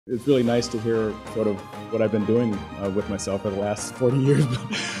It's really nice to hear sort of what I've been doing with myself for the last 40 years.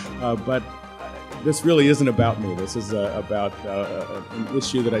 But this really isn't about me. This is about an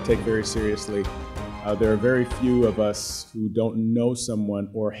issue that I take very seriously. There are very few of us who don't know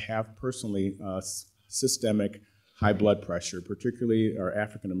someone or have personally systemic high blood pressure, particularly our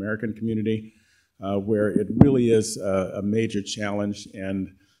African American community, where it really is a major challenge, and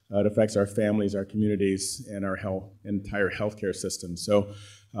it affects our families, our communities, and our entire healthcare system. So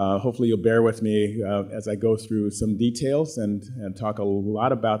hopefully you'll bear with me as I go through some details and talk a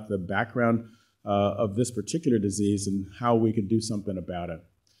lot about the background of this particular disease and how we could do something about it.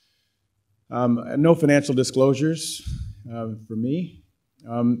 No financial disclosures for me.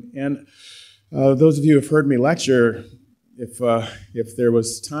 Those of you who have heard me lecture, if there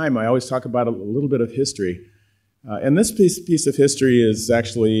was time, I always talk about a little bit of history. And this piece of history is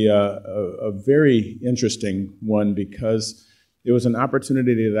actually a very interesting one, because it was an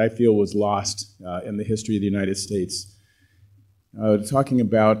opportunity that I feel was lost in the history of the United States. Talking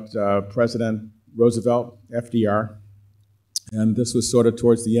about President Roosevelt, FDR, and this was sort of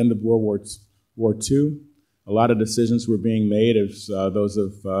towards the end of World War II. A lot of decisions were being made, as those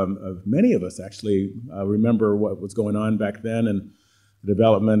of many of us actually remember what was going on back then, and the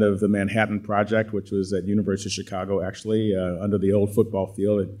development of the Manhattan Project, which was at University of Chicago, actually, under the old football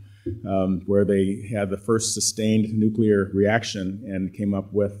field, where they had the first sustained nuclear reaction and came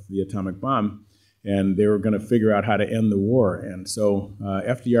up with the atomic bomb. And they were going to figure out how to end the war. And so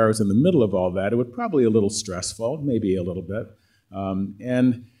FDR was in the middle of all that. It was probably a little stressful, maybe a little bit.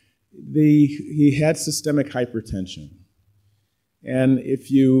 And he had systemic hypertension. And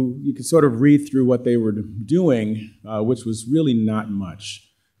if you could sort of read through what they were doing, which was really not much.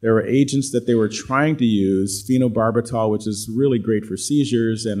 There were agents that they were trying to use, phenobarbital, which is really great for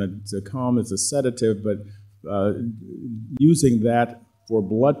seizures, and it's a calm, it's a sedative, but using that for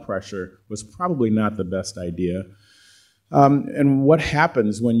blood pressure was probably not the best idea. And what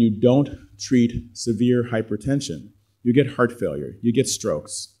happens when you don't treat severe hypertension? You get heart failure, you get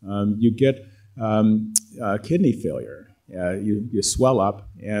strokes, you get kidney failure. You swell up,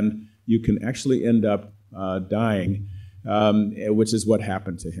 and you can actually end up dying, which is what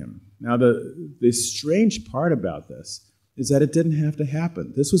happened to him. Now, the strange part about this is that it didn't have to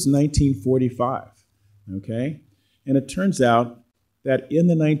happen. This was 1945, okay? And it turns out that in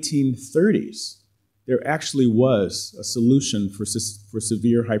the 1930s, there actually was a solution for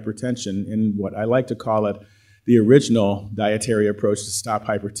severe hypertension in what I like to call it the original dietary approach to stop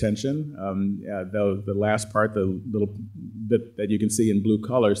hypertension. The last part, the little bit that you can see in blue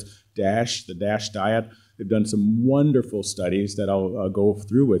colors, the DASH diet, they've done some wonderful studies that I'll go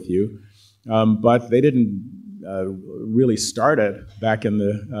through with you. But they didn't really start it back in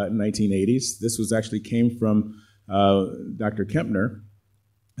the 1980s. This was actually came from Dr. Kempner,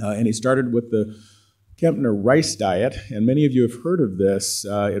 and he started with the Kempner rice diet, and many of you have heard of this.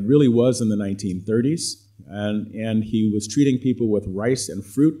 It really was in the 1930s. And he was treating people with rice and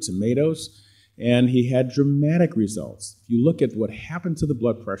fruit, tomatoes, and he had dramatic results. If you look at what happened to the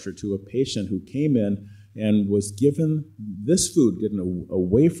blood pressure to a patient who came in and was given this food, getting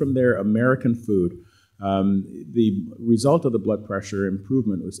away from their American food, the result of the blood pressure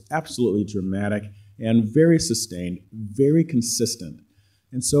improvement was absolutely dramatic and very sustained, very consistent.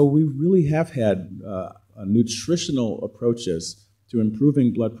 And so we really have had nutritional approaches to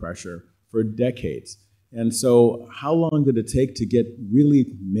improving blood pressure for decades. And so how long did it take to get really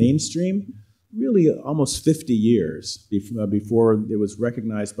mainstream? Really almost 50 years before it was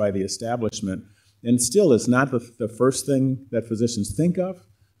recognized by the establishment. And still, it's not the first thing that physicians think of.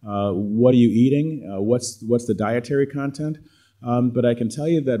 What are you eating? What's the dietary content? But I can tell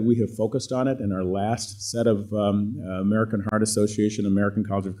you that we have focused on it in our last set of American Heart Association, American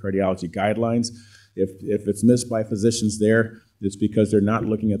College of Cardiology guidelines. If it's missed by physicians there, it's because they're not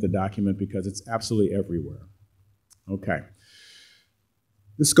looking at the document, because it's absolutely everywhere. Okay.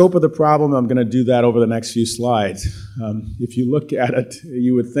 The scope of the problem, I'm going to do that over the next few slides. If you look at it,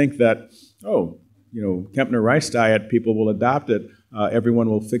 you would think that, Kempner rice diet, people will adopt it, everyone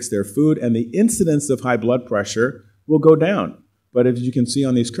will fix their food, and the incidence of high blood pressure will go down. But as you can see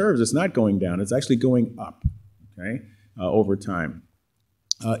on these curves, it's not going down. It's actually going up, okay, over time.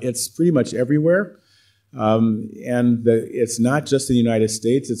 It's pretty much everywhere. It's not just in the United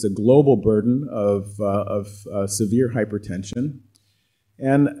States, it's a global burden of severe hypertension.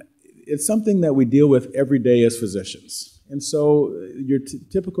 And it's something that we deal with every day as physicians. And so your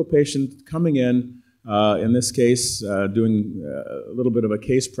typical patient coming in this case, doing a little bit of a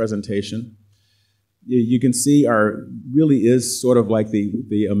case presentation, you can see really is sort of like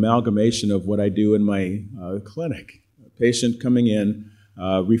the amalgamation of what I do in my clinic. A patient coming in,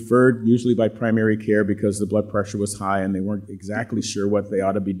 referred usually by primary care because the blood pressure was high and they weren't exactly sure what they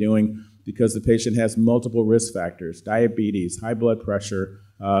ought to be doing because the patient has multiple risk factors, diabetes, high blood pressure,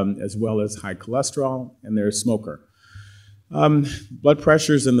 as well as high cholesterol, and they're a smoker. Blood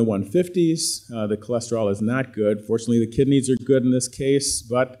pressure's in the 150s. The cholesterol is not good. Fortunately, the kidneys are good in this case,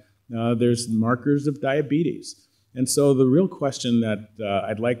 but there's markers of diabetes. And so the real question that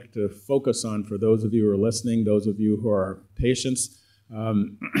I'd like to focus on for those of you who are listening, those of you who are patients,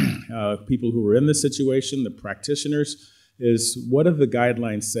 people who are in this situation, the practitioners, is what do the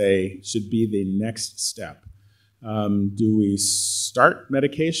guidelines say should be the next step? Do we start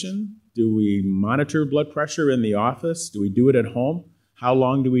medication? Do we monitor blood pressure in the office? Do we do it at home? How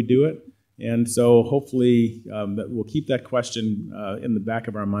long do we do it? And so hopefully we'll keep that question in the back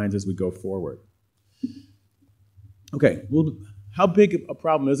of our minds as we go forward. Okay, well, how big a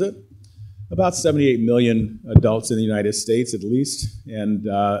problem is it? About 78 million adults in the United States at least, and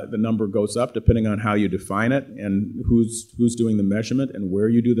the number goes up depending on how you define it and who's doing the measurement and where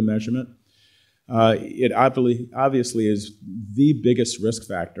you do the measurement. It obviously is the biggest risk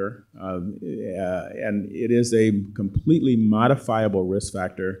factor, and it is a completely modifiable risk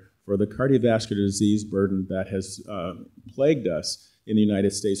factor for the cardiovascular disease burden that has plagued us in the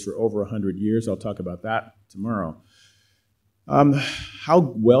United States for over 100 years. I'll talk about that tomorrow. How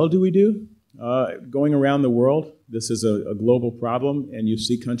well do we do? Going around the world, this is a global problem, and you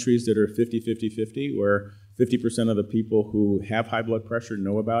see countries that are 50-50-50, where 50% of the people who have high blood pressure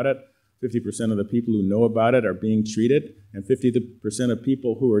know about it, 50% of the people who know about it are being treated, and 50% of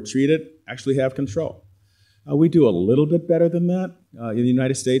people who are treated actually have control. We do a little bit better than that in the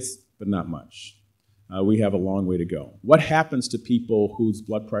United States, but not much. We have a long way to go. What happens to people whose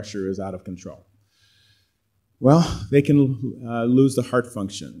blood pressure is out of control? Well, they can lose the heart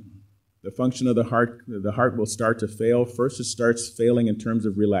function. The function of the heart will start to fail. First, it starts failing in terms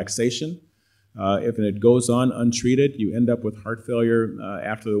of relaxation. If it goes on untreated, you end up with heart failure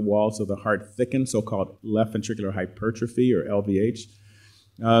after the walls of the heart thicken, so-called left ventricular hypertrophy, or LVH.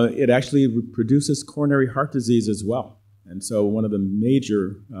 It actually produces coronary heart disease as well, and so one of the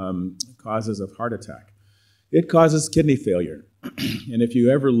major causes of heart attack. It causes kidney failure. And if you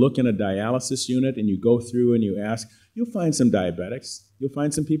ever look in a dialysis unit and you go through and you ask, you'll find some diabetics, you'll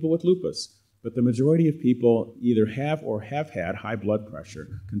find some people with lupus, but the majority of people either have or have had high blood pressure,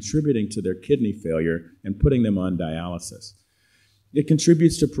 contributing to their kidney failure and putting them on dialysis. It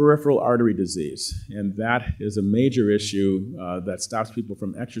contributes to peripheral artery disease, and that is a major issue that stops people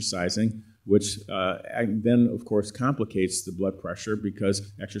from exercising, which then, of course, complicates the blood pressure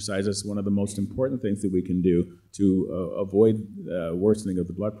because exercise is one of the most important things that we can do to avoid worsening of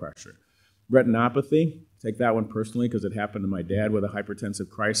the blood pressure. Retinopathy, take that one personally because it happened to my dad with a hypertensive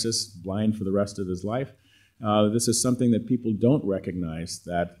crisis, blind for the rest of his life. This is something that people don't recognize,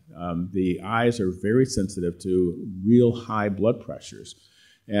 that the eyes are very sensitive to real high blood pressures.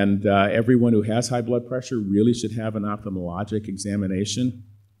 And everyone who has high blood pressure really should have an ophthalmologic examination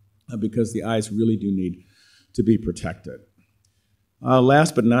because the eyes really do need to be protected.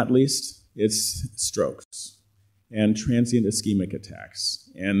 Last but not least, it's strokes and transient ischemic attacks.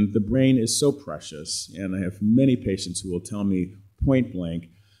 And the brain is so precious, and I have many patients who will tell me point blank,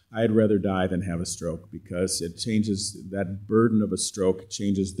 I'd rather die than have a stroke, because it changes, that burden of a stroke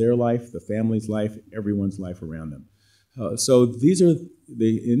changes their life, the family's life, everyone's life around them. So these are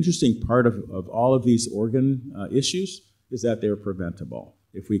the interesting part of all of these organ issues is that they're preventable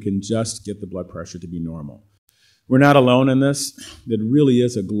if we can just get the blood pressure to be normal. We're not alone in this. It really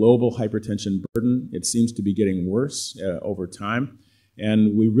is a global hypertension burden. It seems to be getting worse over time,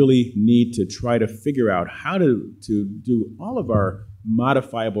 and we really need to try to figure out how to do all of our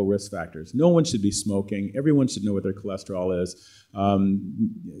modifiable risk factors. No one should be smoking. Everyone should know what their cholesterol is.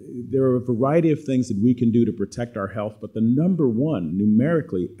 There are a variety of things that we can do to protect our health, but the number one,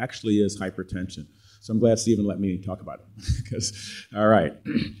 numerically, actually is hypertension. So I'm glad Stephen let me talk about it. All right.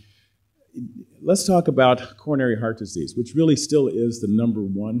 Let's talk about coronary heart disease, which really still is the number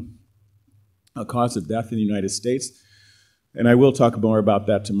one cause of death in the United States. And I will talk more about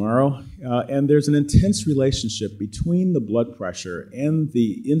that tomorrow. And there's an intense relationship between the blood pressure and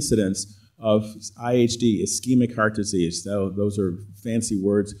the incidence of IHD, ischemic heart disease. Those are fancy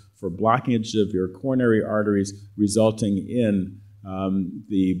words for blockage of your coronary arteries resulting in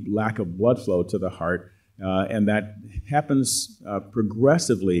the lack of blood flow to the heart. And that happens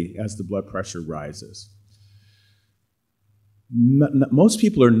progressively as the blood pressure rises. Most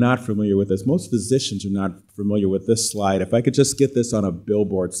people are not familiar with this. Most physicians are not familiar with this slide. If I could just get this on a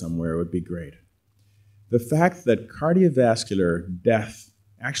billboard somewhere, it would be great. The fact that cardiovascular death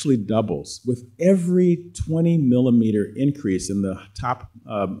actually doubles with every 20 millimeter increase in the top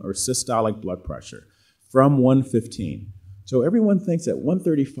or systolic blood pressure from 115. So everyone thinks at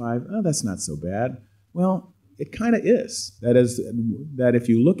 135, oh, that's not so bad. Well, it kind of is. That is, that if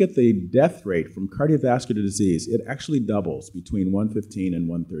you look at the death rate from cardiovascular disease, it actually doubles between 115 and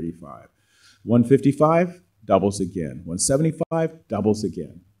 135. 155 doubles again. 175 doubles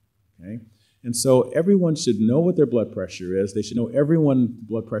again. Okay? And so everyone should know what their blood pressure is. They should know everyone's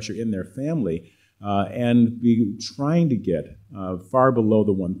blood pressure in their family and be trying to get far below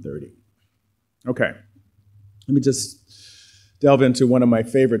the 130. Okay, let me just delve into one of my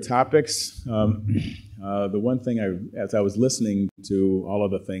favorite topics. The one thing as I was listening to all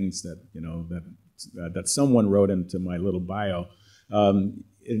of the things that that someone wrote into my little bio,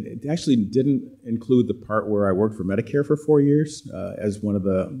 it actually didn't include the part where I worked for Medicare for 4 years as one of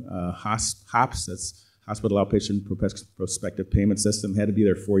the HOPS, that's Hospital Outpatient Prospective Payment System. Had to be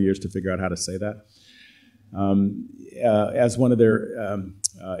there 4 years to figure out how to say that. As one of their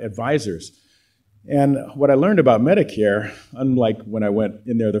advisors. And what I learned about Medicare, unlike when I went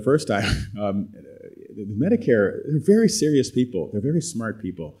in there the first time, Medicare, they're very serious people. They're very smart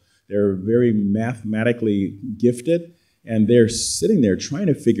people. They're very mathematically gifted. And they're sitting there trying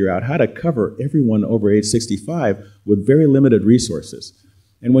to figure out how to cover everyone over age 65 with very limited resources.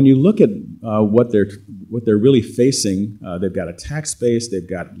 And when you look at what they're really facing, they've got a tax base, they've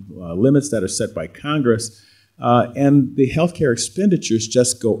got limits that are set by Congress, and the healthcare expenditures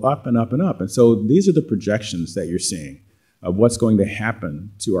just go up and up and up. And so these are the projections that you're seeing of what's going to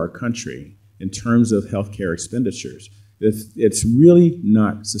happen to our country in terms of healthcare expenditures. It's really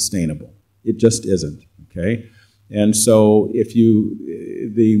not sustainable. It just isn't, okay? And so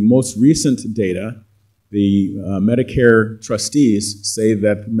the most recent data, the Medicare trustees say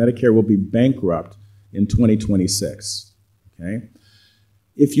that Medicare will be bankrupt in 2026, okay?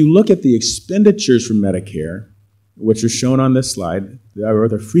 If you look at the expenditures from Medicare, which are shown on this slide, or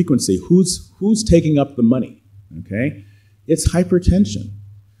the frequency, who's taking up the money, okay? It's hypertension.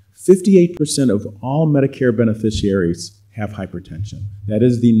 58% of all Medicare beneficiaries have hypertension. That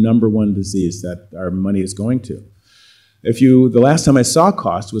is the #1 disease that our money is going to. The last time I saw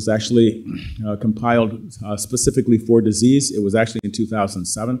cost was actually compiled specifically for disease. It was actually in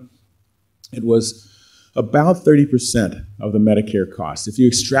 2007. It was about 30% of the Medicare cost. If you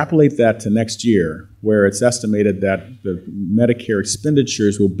extrapolate that to next year, where it's estimated that the Medicare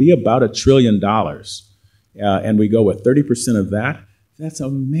expenditures will be about $1 trillion, and we go with 30% of that, that's a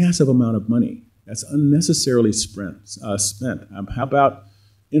massive amount of money. That's unnecessarily spent. How about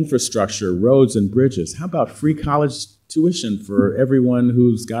infrastructure, roads and bridges? How about free college tuition for everyone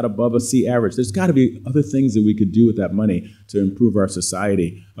who's got above a C average? There's got to be other things that we could do with that money to improve our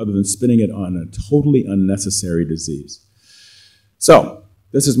society other than spending it on a totally unnecessary disease. So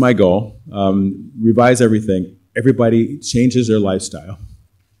this is my goal. Revise everything. Everybody changes their lifestyle.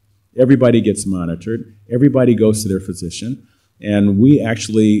 Everybody gets monitored. Everybody goes to their physician. And we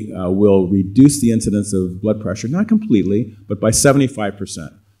actually will reduce the incidence of blood pressure, not completely, but by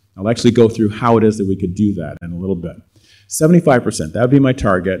 75%. I'll actually go through how it is that we could do that in a little bit. 75%, that would be my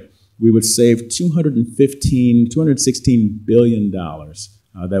target. We would save $216 billion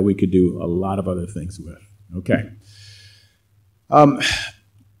that we could do a lot of other things with. Okay.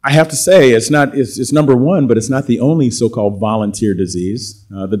 I have to say, it's #1, but it's not the only so-called volunteer disease.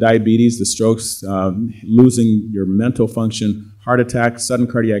 The diabetes, the strokes, losing your mental function, heart attack, sudden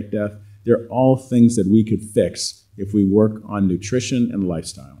cardiac death, they're all things that we could fix if we work on nutrition and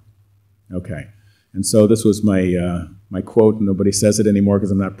lifestyle. Okay, and so this was my quote. Nobody says it anymore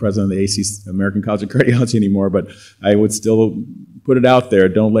because I'm not president of the American College of Cardiology anymore, but I would still put it out there.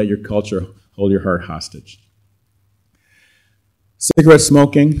 Don't let your culture hold your heart hostage. Cigarette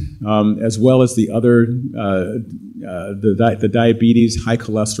smoking, as well as the other, the diabetes, high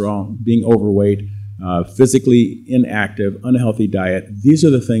cholesterol, being overweight, physically inactive, unhealthy diet. These are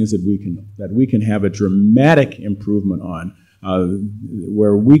the things that we can have a dramatic improvement on,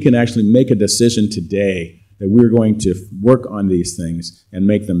 where we can actually make a decision today that we're going to work on these things and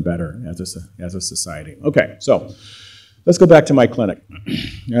make them better as a society. Okay, so let's go back to my clinic.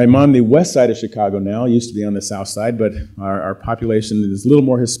 I'm on the west side of Chicago now. I used to be on the south side, but our population is a little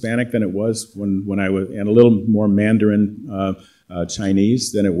more Hispanic than it was when I was, and a little more Mandarin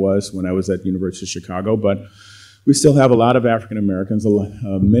Chinese than it was when I was at the University of Chicago. But we still have a lot of African Americans,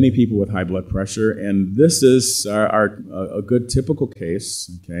 many people with high blood pressure, and this is a good typical case.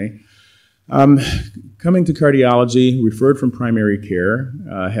 Okay. Coming to cardiology, referred from primary care,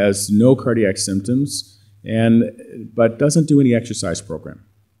 has no cardiac symptoms, but doesn't do any exercise program.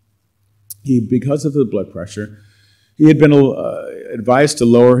 Because of the blood pressure, he had been advised to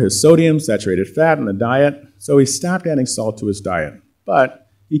lower his sodium, saturated fat in the diet, so he stopped adding salt to his diet. But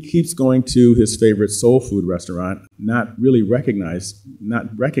he keeps going to his favorite soul food restaurant, not recognizing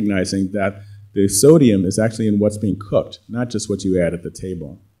that the sodium is actually in what's being cooked, not just what you add at the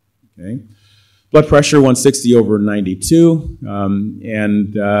table. Okay? Blood pressure 160 over 92,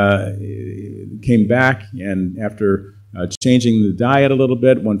 and came back, and after changing the diet a little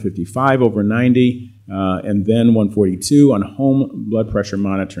bit, 155 over 90, and then 142 on home blood pressure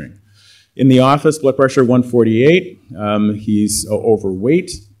monitoring. In the office, blood pressure 148. He's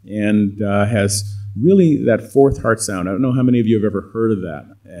overweight and has really that fourth heart sound. I don't know how many of you have ever heard of that.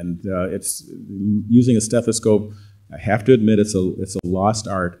 And it's using a stethoscope. I have to admit it's a lost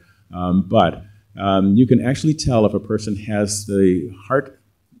art, but you can actually tell if a person has the heart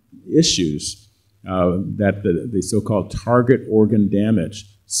issues, that the so-called target organ damage,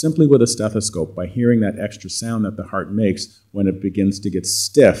 simply with a stethoscope by hearing that extra sound that the heart makes when it begins to get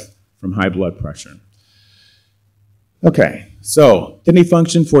stiff from high blood pressure. Okay, so kidney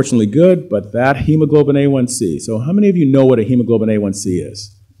function, fortunately good, but that hemoglobin A1C. So how many of you know what a hemoglobin A1C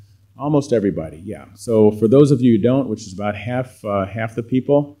is? Almost everybody, yeah. So for those of you who don't, which is about half the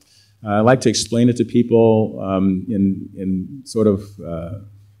people, I like to explain it to people in sort of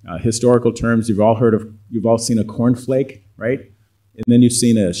historical terms. You've all seen a cornflake, right? And then you've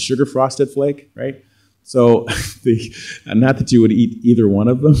seen a sugar frosted flake, right? So, not that you would eat either one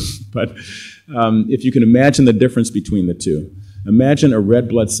of them, but if you can imagine the difference between the two. Imagine a red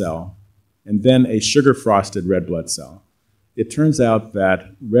blood cell and then a sugar-frosted red blood cell. It turns out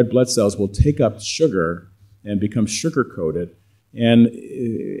that red blood cells will take up sugar and become sugar-coated, and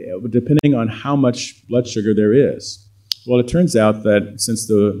depending on how much blood sugar there is. Well, it turns out that since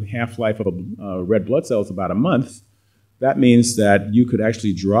the half-life of a red blood cell is about a month, that means that you could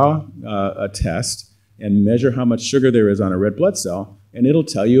actually draw a test and measure how much sugar there is on a red blood cell, and it'll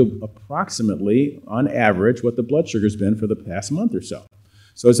tell you approximately, on average, what the blood sugar's been for the past month or so.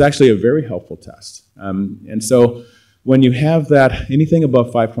 So it's actually a very helpful test. And so when you have that, anything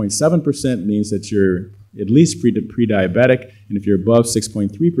above 5.7% means that you're at least pre-diabetic, and if you're above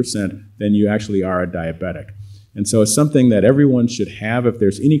 6.3%, then you actually are a diabetic. And so it's something that everyone should have if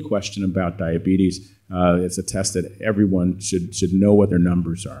there's any question about diabetes. It's a test that everyone should know what their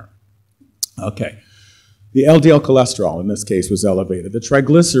numbers are. Okay. The LDL cholesterol, in this case, was elevated. The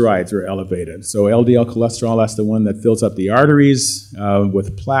triglycerides were elevated. So LDL cholesterol, that's the one that fills up the arteries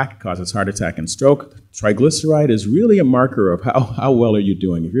with plaque, causes heart attack and stroke. Triglyceride is really a marker of how well are you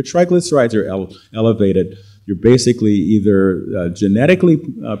doing. If your triglycerides are elevated, you're basically either genetically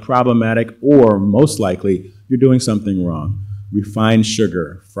problematic or, most likely, you're doing something wrong. Refined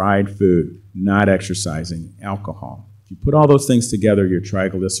sugar, fried food, not exercising, alcohol. If you put all those things together, your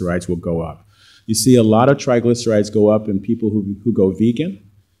triglycerides will go up. You see a lot of triglycerides go up in people who go vegan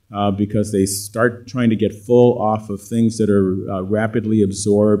because they start trying to get full off of things that are rapidly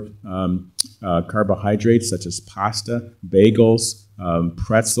absorbed carbohydrates such as pasta, bagels,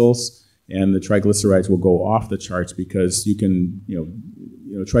 pretzels, and the triglycerides will go off the charts because you can,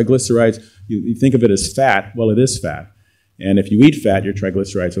 triglycerides, you think of it as fat. Well, it is fat. And if you eat fat, your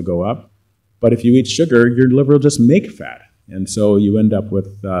triglycerides will go up. But if you eat sugar, your liver will just make fat. And so you end up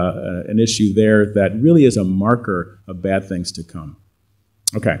with an issue there that really is a marker of bad things to come.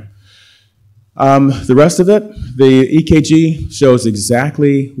 Okay. The rest of it, the EKG shows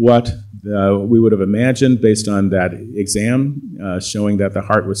exactly what we would have imagined based on that exam showing that the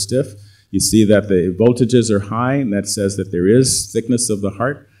heart was stiff. You see that the voltages are high, and that says that there is thickness of the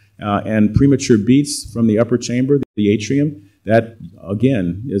heart. And premature beats from the upper chamber, the atrium, that,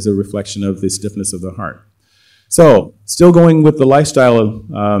 again, is a reflection of the stiffness of the heart. So, still going with the lifestyle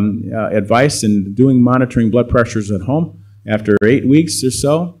advice and doing monitoring blood pressures at home. After 8 weeks or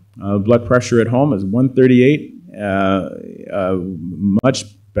so, blood pressure at home is 138, much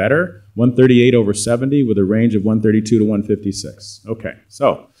better, 138 over 70 with a range of 132 to 156. Okay,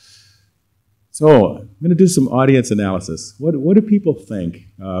 so I'm going to do some audience analysis. What do people think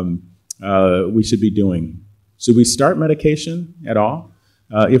we should be doing? Should we start medication at all?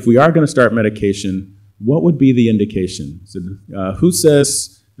 If we are going to start medication, what would be the indication? So, who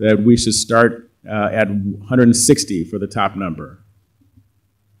says that we should start at 160 for the top number?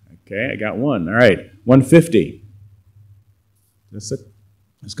 Okay, I got one. All right, 150. Just a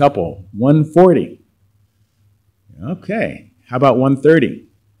couple. 140. Okay, how about 130?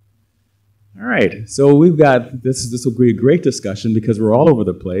 All right, so we've got, this will be a great discussion because we're all over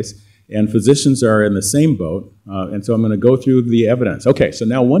the place and physicians are in the same boat, and so I'm going to go through the evidence. Okay, so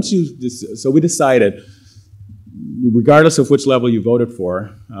now so we decided, regardless of which level you voted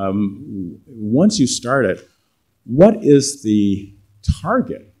for, once you start it, what is the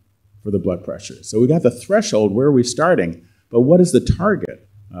target for the blood pressure. So we got the threshold, where are we starting, but what is the target?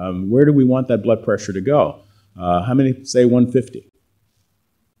 Where do we want that blood pressure to go? How many say 150?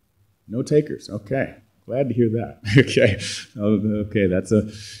 No takers, okay. Glad to hear that. Okay, okay, that's a,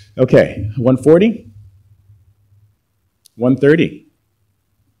 okay, 140? 130?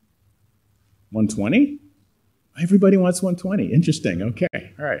 120? Everybody wants 120, interesting,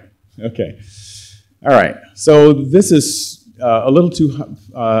 okay, all right, okay. All right, so this is a little too,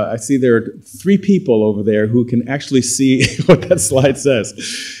 I see there are 3 people over there who can actually see what that slide says.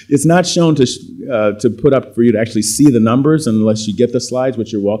 It's not shown to put up for you to actually see the numbers unless you get the slides,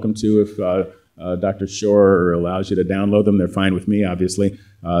 which you're welcome to if Dr. Shore allows you to download them. They're fine with me, obviously.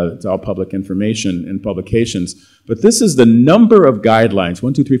 It's all public information and publications. But this is the number of guidelines.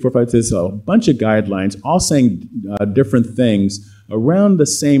 1, 2, 3, 4, 5, 6, a bunch of guidelines, all saying different things around the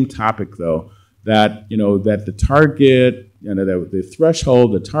same topic, though. That, you know, that the target, you know, the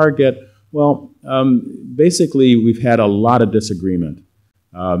threshold, the target, well, basically we've had a lot of disagreement.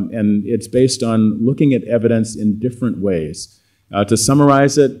 And it's based on looking at evidence in different ways. To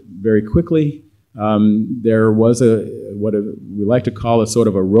summarize it very quickly, there was what we like to call a sort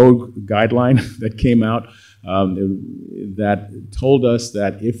of a rogue guideline that came out that told us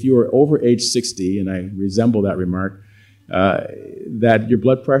that if you were over age 60, and I resemble that remark, that your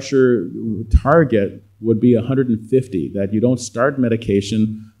blood pressure target would be 150, that you don't start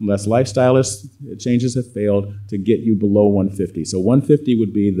medication unless lifestyle changes have failed to get you below 150. So 150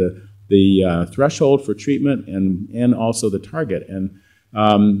 would be the threshold for treatment and also the target. And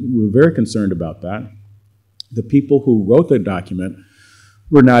we were very concerned about that. The people who wrote the document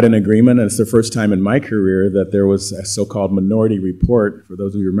were not in agreement, and it's the first time in my career that there was a so-called minority report. For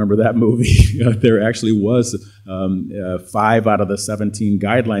those of you who remember that movie, there actually was 5 out of the 17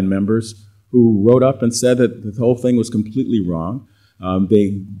 guideline members who wrote up and said that the whole thing was completely wrong.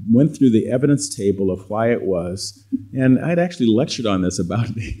 They went through the evidence table of why it was, and I'd actually lectured on this about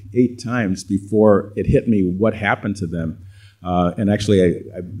 8 times before it hit me what happened to them. And actually,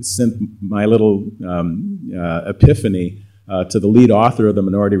 I sent my little epiphany to the lead author of the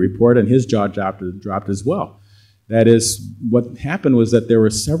Minority Report, and his jaw dropped as well. That is, what happened was that there were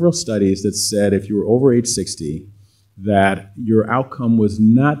several studies that said if you were over age 60, that your outcome was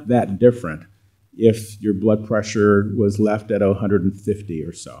not that different if your blood pressure was left at 150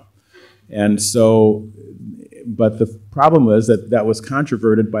 or so. And so, but the problem was that that was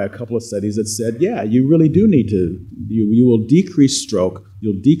controverted by a couple of studies that said, yeah, you really do need to, you will decrease stroke,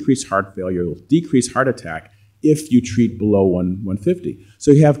 you'll decrease heart failure, you'll decrease heart attack if you treat below 150.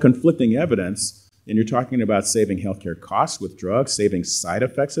 So you have conflicting evidence, and you're talking about saving healthcare costs with drugs, saving side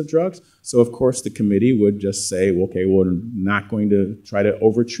effects of drugs. So of course the committee would just say, well, okay, we're not going to try to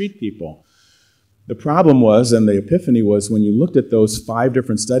overtreat people. The problem was, and the epiphany was, when you looked at those 5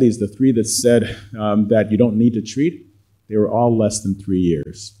 different studies, the 3 that said that you don't need to treat, they were all less than 3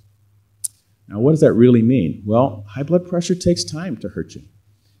 years. Now what does that really mean? Well, high blood pressure takes time to hurt you.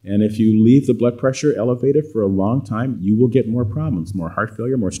 And if you leave the blood pressure elevated for a long time, you will get more problems, more heart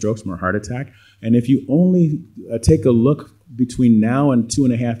failure, more strokes, more heart attack. And if you only take a look between now and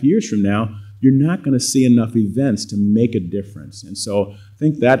 2.5 years from now, you're not going to see enough events to make a difference. And so I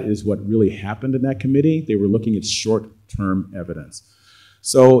think that is what really happened in that committee. They were looking at short-term evidence.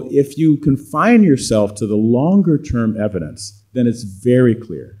 So if you confine yourself to the longer-term evidence, then it's very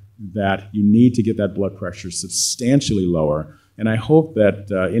clear that you need to get that blood pressure substantially lower. And I hope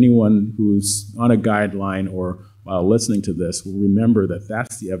that anyone who's on a guideline or while listening to this will remember that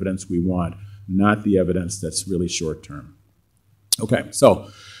that's the evidence we want, not the evidence that's really short-term. Okay, so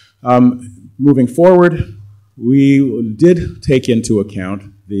moving forward, we did take into account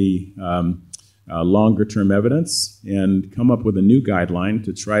the longer-term evidence and come up with a new guideline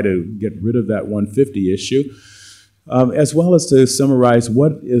to try to get rid of that 150 issue, as well as to summarize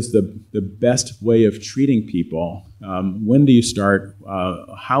what is the best way of treating people. When do you start?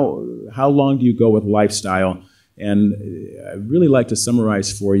 How long do you go with lifestyle? And I'd really like to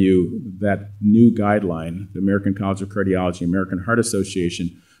summarize for you that new guideline, the American College of Cardiology, American Heart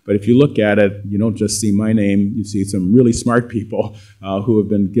Association. But if you look at it, you don't just see my name, you see some really smart people who have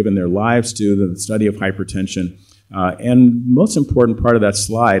been given their lives to the study of hypertension. And most important part of that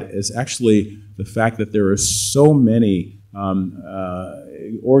slide is actually the fact that there are so many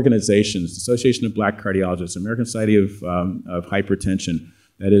organizations, Association of Black Cardiologists, American Society of Hypertension.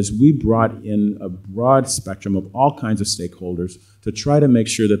 That is, we brought in a broad spectrum of all kinds of stakeholders to try to make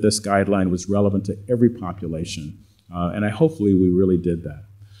sure that this guideline was relevant to every population. And hopefully we really did that.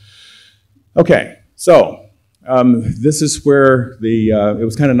 Okay, so This is where it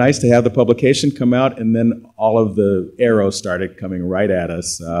was kind of nice to have the publication come out, and then all of the arrows started coming right at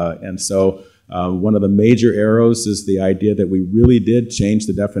us. And so one of the major arrows is the idea that we really did change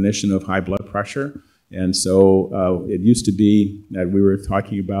the definition of high blood pressure. And so it used to be that we were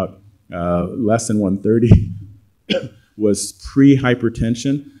talking about less than 130 was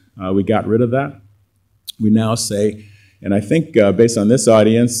pre-hypertension. We got rid of that. We now say, and I think based on this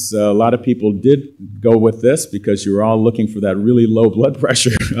audience, a lot of people did go with this because you were all looking for that really low blood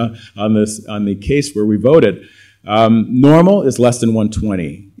pressure on the case where we voted. Normal is less than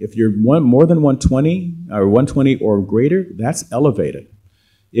 120. If you're more than 120 or 120 or greater, that's elevated.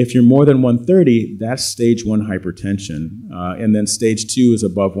 If you're more than 130, that's stage 1 hypertension. And then stage 2 is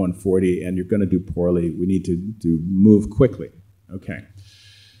above 140, and you're going to do poorly. We need to move quickly. Okay.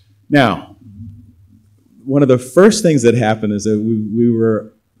 Now, one of the first things that happened is that we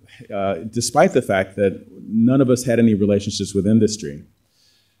were, despite the fact that none of us had any relationships with industry,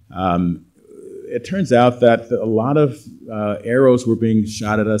 it turns out that a lot of arrows were being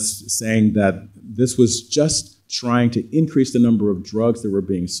shot at us saying that this was just trying to increase the number of drugs that were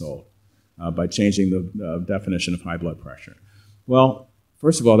being sold by changing the definition of high blood pressure. Well,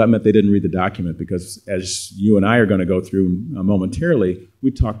 first of all, that meant they didn't read the document because, as you and I are going to go through momentarily, we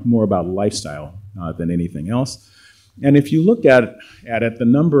talk more about lifestyle than anything else. And if you look at it, the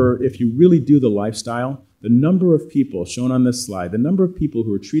number, if you really do the lifestyle, the number of people shown on this slide, the number of people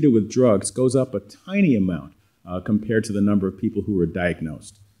who are treated with drugs goes up a tiny amount compared to the number of people who are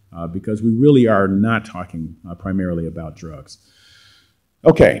diagnosed. Because we really are not talking primarily about drugs.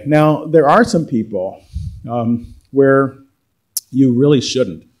 Okay, now there are some people where you really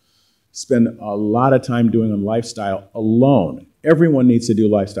shouldn't spend a lot of time doing a lifestyle alone. Everyone needs to do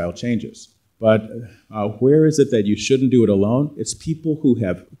lifestyle changes. But where is it that you shouldn't do it alone? It's people who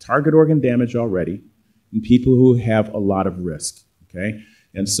have target organ damage already and people who have a lot of risk, okay?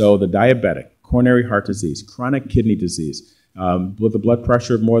 And so the diabetic, coronary heart disease, chronic kidney disease, with a blood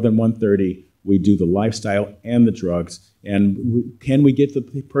pressure of more than 130, we do the lifestyle and the drugs. And can we get the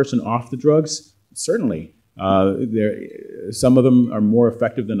person off the drugs? Certainly. Some of them are more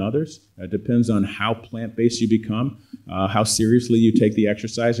effective than others. It depends on how plant-based you become, how seriously you take the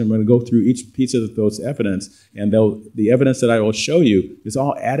exercise. I'm going to go through each piece of those evidence, and the evidence that I will show you is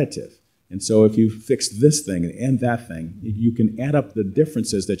all additive. And so if you fix this thing and that thing, you can add up the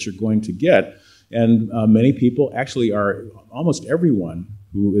differences that you're going to get. And many people actually are, almost everyone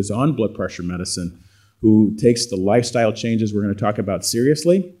who is on blood pressure medicine, who takes the lifestyle changes we're going to talk about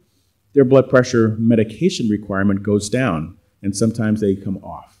seriously, their blood pressure medication requirement goes down, and sometimes they come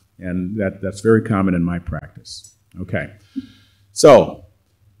off. And that's very common in my practice. Okay. So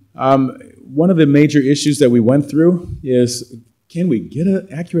one of the major issues that we went through is, can we get an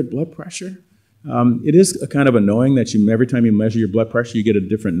accurate blood pressure? It is kind of annoying that every time you measure your blood pressure, you get a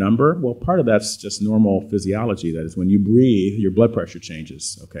different number. Well, part of that's just normal physiology. That is, when you breathe, your blood pressure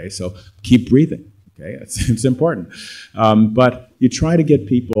changes. Okay, so keep breathing. Okay, it's important. But you try to get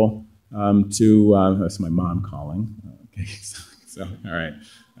people that's my mom calling. Okay, so all right.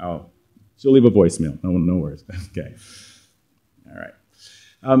 She'll leave a voicemail. No worries. Okay. All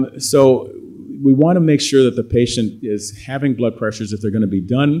right. So we want to make sure that the patient is having blood pressures if they're going to be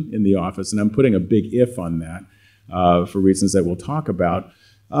done in the office, and I'm putting a big if on that for reasons that we'll talk about.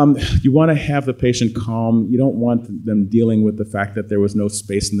 You want to have the patient calm. You don't want them dealing with the fact that there was no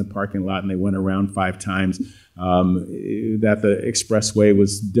space in the parking lot and they went around 5 times, that the expressway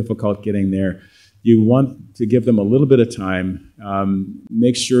was difficult getting there. You want to give them a little bit of time,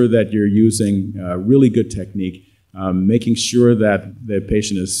 make sure that you're using really good technique, making sure that the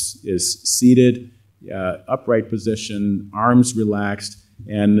patient is seated, upright position, arms relaxed,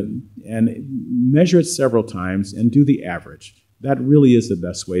 and measure it several times and do the average. That really is the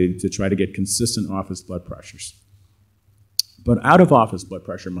best way to try to get consistent office blood pressures. But out-of-office blood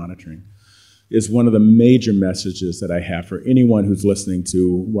pressure monitoring is one of the major messages that I have for anyone who's listening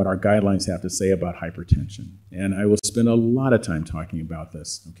to what our guidelines have to say about hypertension. And I will spend a lot of time talking about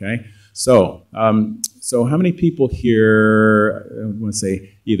this, okay? So how many people here, I want to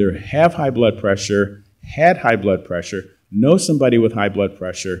say, either have high blood pressure, had high blood pressure, know somebody with high blood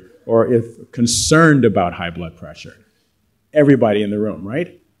pressure, or if concerned about high blood pressure? Everybody in the room,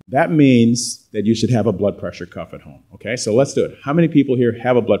 right? That means that you should have a blood pressure cuff at home, okay? So let's do it. How many people here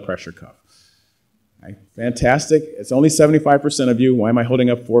have a blood pressure cuff? Right, fantastic. It's only 75% of you. Why am I holding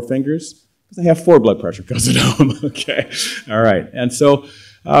up 4 fingers? Because I have 4 blood pressure cuffs at home, okay? All right, and so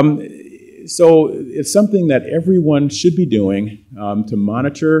it's something that everyone should be doing to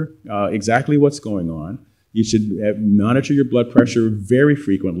monitor exactly what's going on, You should monitor your blood pressure very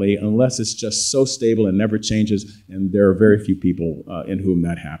frequently unless it's just so stable and never changes, and there are very few people in whom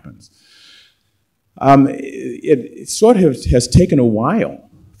that happens. It sort of has taken a while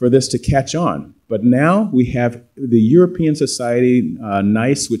for this to catch on, but now we have the European Society,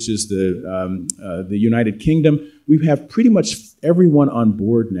 NICE, which is the United Kingdom. We have pretty much everyone on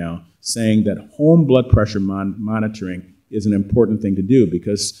board now saying that home blood pressure monitoring is an important thing to do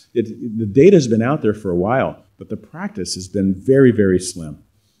because the data has been out there for a while, but the practice has been very, very slim.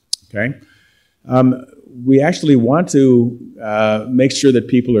 Okay? We actually want to make sure that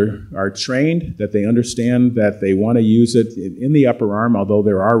people are trained, that they understand that they want to use it in the upper arm, although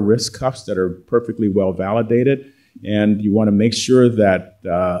there are wrist cuffs that are perfectly well validated, and you want to make sure that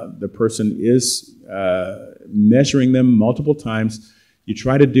the person is measuring them multiple times. You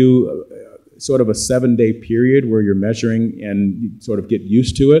try to do sort of a 7-day period where you're measuring and you sort of get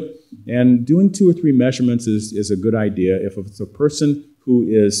used to it, and doing 2 or 3 measurements is a good idea. If it's a person who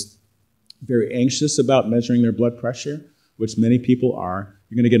is very anxious about measuring their blood pressure, which many people are,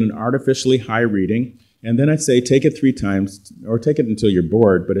 you're going to get an artificially high reading, and then I'd say take it 3 times, or take it until you're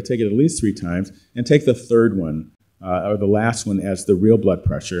bored, but take it at least 3 times, and take the third one, or the last one as the real blood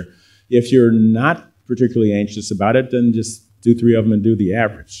pressure. If you're not particularly anxious about it, then just do 3 of them and do the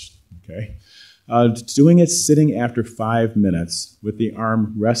average, okay? Doing it sitting after 5 minutes with the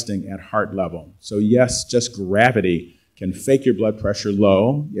arm resting at heart level. So yes, just gravity can fake your blood pressure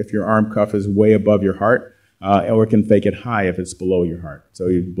low if your arm cuff is way above your heart, or it can fake it high if it's below your heart. So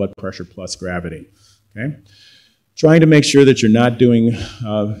your blood pressure plus gravity, okay? Trying to make sure that you're not doing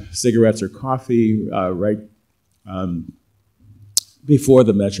cigarettes or coffee right before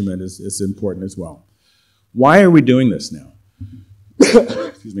the measurement is important as well. Why are we doing this now?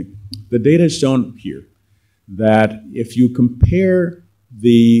 Excuse me. The data has shown here that if you compare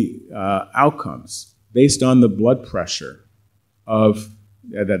the outcomes based on the blood pressure of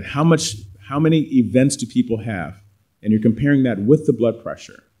how many events do people have, and you're comparing that with the blood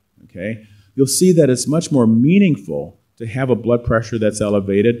pressure, okay, you'll see that it's much more meaningful to have a blood pressure that's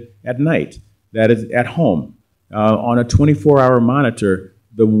elevated at night, that is at home. On a 24-hour monitor,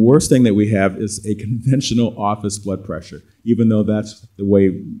 the worst thing that we have is a conventional office blood pressure, even though that's the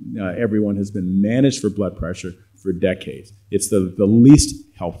way everyone has been managed for blood pressure for decades. It's the least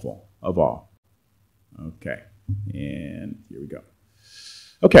helpful of all. Okay, and here we go.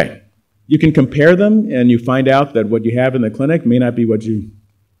 Okay, you can compare them, and you find out that what you have in the clinic may not be what you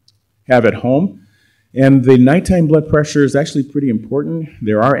have at home. And the nighttime blood pressure is actually pretty important.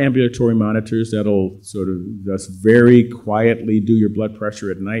 There are ambulatory monitors that'll sort of just very quietly do your blood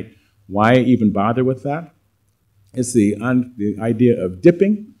pressure at night. Why even bother with that? It's the idea of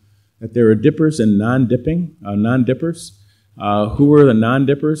dipping, that there are dippers and non-dippers. Who are the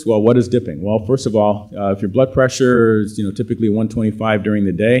non-dippers? Well, what is dipping? Well, first of all, if your blood pressure is typically 125 during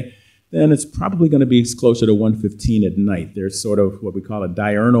the day, then it's probably going to be closer to 115 at night. There's sort of what we call a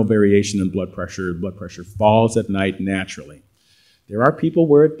diurnal variation in blood pressure. Blood pressure falls at night naturally. There are people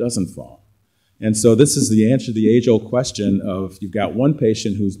where it doesn't fall. And so this is the answer to the age-old question of you've got one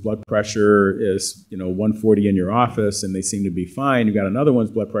patient whose blood pressure is 140 in your office and they seem to be fine. You've got another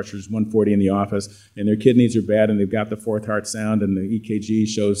one's blood pressure is 140 in the office and their kidneys are bad and they've got the 4th heart sound and the EKG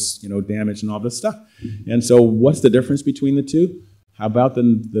shows damage and all this stuff. And so what's the difference between the two? How about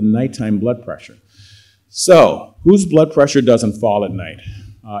the nighttime blood pressure? So whose blood pressure doesn't fall at night?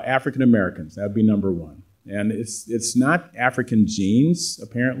 African Americans, that would be number 1. And it's not African genes,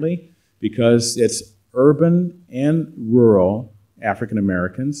 apparently, because it's urban and rural African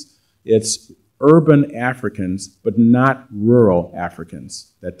Americans. It's urban Africans, but not rural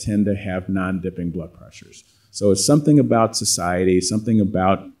Africans that tend to have non-dipping blood pressures. So it's something about society, something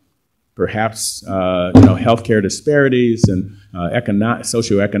about perhaps healthcare disparities and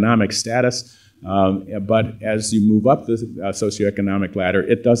socioeconomic status. But as you move up the socioeconomic ladder,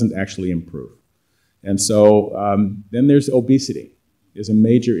 it doesn't actually improve. And so then there's obesity is a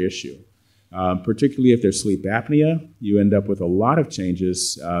major issue. Particularly if there's sleep apnea, you end up with a lot of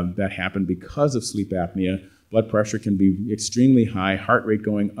changes that happen because of sleep apnea. Blood pressure can be extremely high, heart rate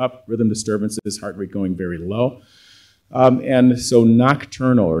going up, rhythm disturbances, heart rate going very low. And so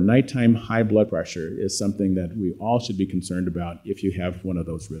nocturnal or nighttime high blood pressure is something that we all should be concerned about if you have one of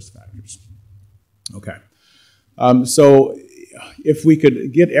those risk factors. Okay. So if we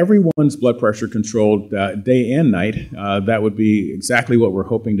could get everyone's blood pressure controlled day and night, that would be exactly what we're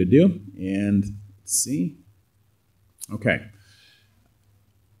hoping to do. And let's see. Okay.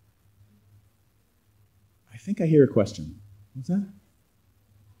 I think I hear a question. What's that?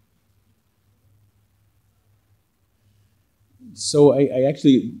 So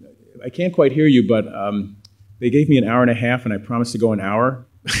I can't quite hear you, but they gave me an hour and a half, and I promised to go an hour.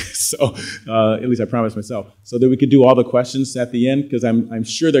 So at least I promised myself, so that we could do all the questions at the end, because I'm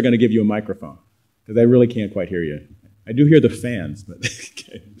sure they're going to give you a microphone, because I really can't quite hear you. I do hear the fans, but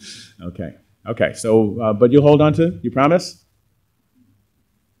okay. So, but you'll hold on to? You promise?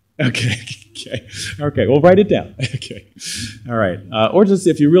 Okay. Well, write it down. Okay. All right. Or just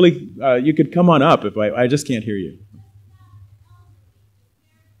if you really, you could come on up if I just can't hear you.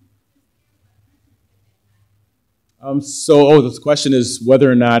 The question is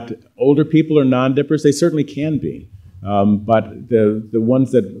whether or not older people are non-dippers. They certainly can be. But the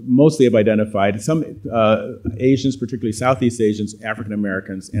ones that mostly have identified, some Asians, particularly Southeast Asians, African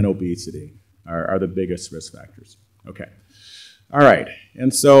Americans, and obesity are the biggest risk factors. Okay. All right.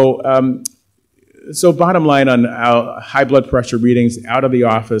 And so, bottom line on high blood pressure readings out of the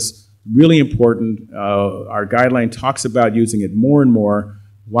office, really important. Our guideline talks about using it more and more.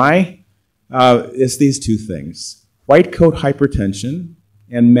 Why? It's these two things. White coat hypertension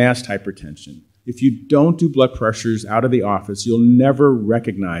and masked hypertension. If you don't do blood pressures out of the office, you'll never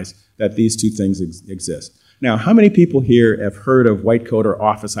recognize that these two things exist. Now, how many people here have heard of white coat or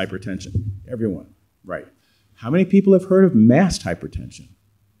office hypertension? Everyone, right. How many people have heard of masked hypertension?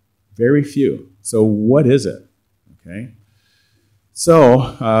 Very few. So what is it? Okay.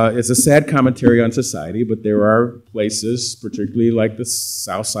 So it's a sad commentary on society, but there are places, particularly like the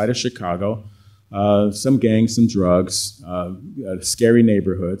south side of Chicago, some gangs, some drugs, scary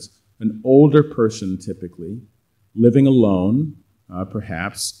neighborhoods, an older person typically, living alone,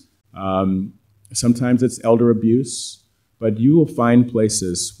 perhaps. Sometimes it's elder abuse, but you will find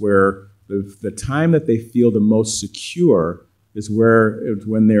places where the time that they feel the most secure is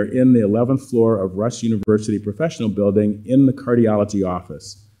when they're in the 11th floor of Rush University Professional Building in the cardiology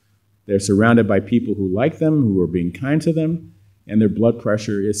office. They're surrounded by people who like them, who are being kind to them, and their blood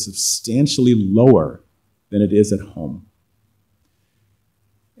pressure is substantially lower than it is at home.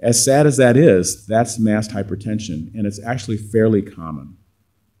 As sad as that is, that's masked hypertension, and it's actually fairly common.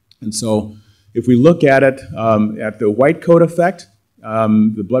 And so if we look at it, at the white coat effect,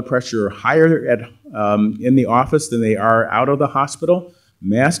 the blood pressure are higher in the office than they are out of the hospital.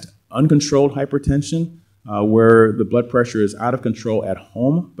 Masked, uncontrolled hypertension, where the blood pressure is out of control at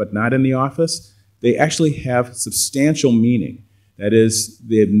home but not in the office, they actually have substantial meaning. That is,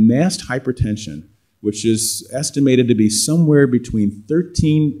 the masked hypertension, which is estimated to be somewhere between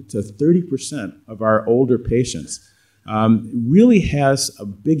 13 to 30% of our older patients, really has a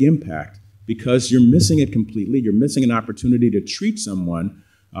big impact because you're missing it completely. You're missing an opportunity to treat someone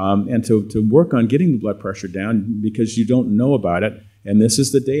and to work on getting the blood pressure down because you don't know about it, and this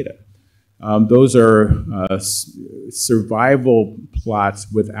is the data. Those are survival plots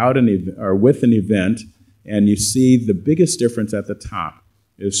without or with an event, and you see the biggest difference at the top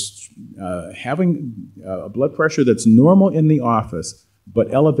is having a blood pressure that's normal in the office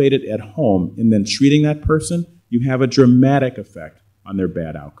but elevated at home, and then treating that person, you have a dramatic effect on their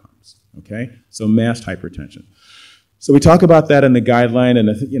bad outcomes. Okay, so masked hypertension. So we talk about that in the guideline, and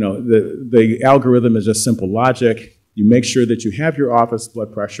the algorithm is just simple logic. You make sure that you have your office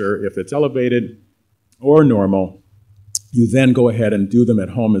blood pressure. If it's elevated or normal, you then go ahead and do them at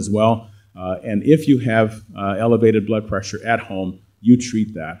home as well. And if you have elevated blood pressure at home, you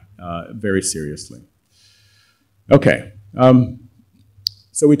treat that very seriously. Okay,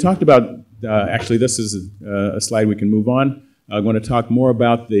 so we talked about, actually this is a slide we can move on. I'm going to talk more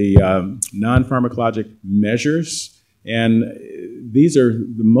about the non-pharmacologic measures, and these are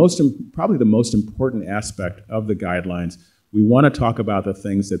probably the most important aspect of the guidelines. We want to talk about the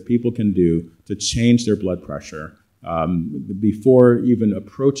things that people can do to change their blood pressure before even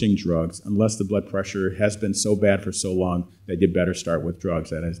approaching drugs, unless the blood pressure has been so bad for so long that you better start with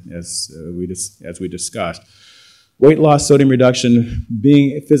drugs, as we discussed. Weight loss, sodium reduction,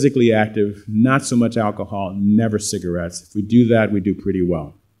 being physically active, not so much alcohol, never cigarettes. If we do that, we do pretty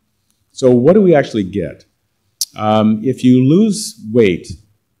well. So what do we actually get? If you lose weight,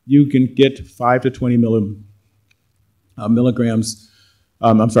 you can get 5 to 20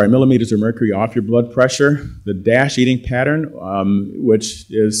 millimeters of mercury off your blood pressure. The DASH eating pattern, which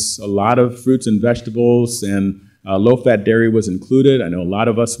is a lot of fruits and vegetables and low-fat dairy was included. I know a lot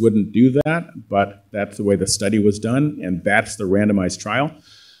of us wouldn't do that, but that's the way the study was done, and that's the randomized trial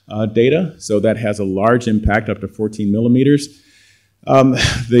data. So that has a large impact, up to 14 millimeters.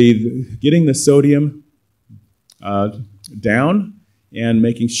 Getting the sodium down and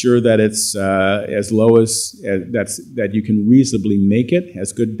making sure that it's as low as that you can reasonably make it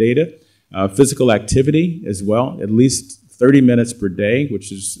has good data. Physical activity as well, at least 30 minutes per day,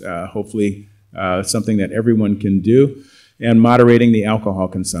 which is hopefully something that everyone can do, and moderating the alcohol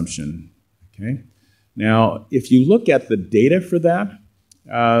consumption. Okay, Now, if you look at the data for that,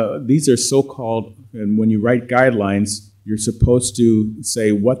 these are so-called, and when you write guidelines, you're supposed to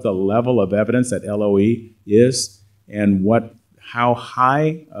say what the level of evidence that LOE is and how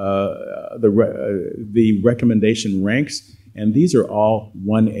high the recommendation ranks. And these are all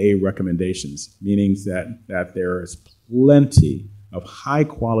 1A recommendations, meaning that there is plenty of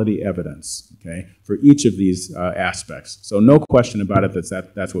high-quality evidence, okay, for each of these aspects. So no question about it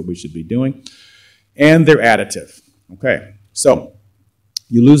that's what we should be doing. And they're additive, okay. So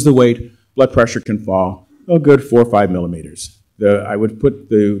you lose the weight, blood pressure can fall, a good 4 or 5 millimeters. I would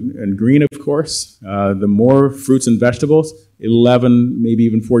put in green, of course, the more fruits and vegetables, 11, maybe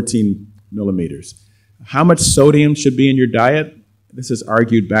even 14 millimeters. How much sodium should be in your diet? This is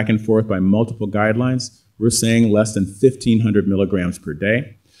argued back and forth by multiple guidelines. We're saying less than 1,500 milligrams per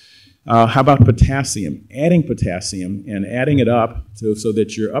day. How about potassium? Adding potassium and adding it up so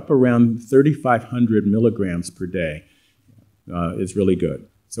that you're up around 3,500 milligrams per day is really good.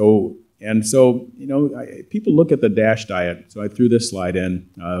 So, people look at the DASH diet. So I threw this slide in,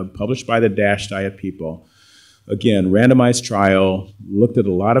 published by the DASH diet people. Again, randomized trial, looked at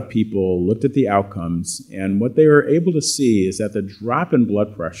a lot of people, looked at the outcomes, and what they were able to see is that the drop in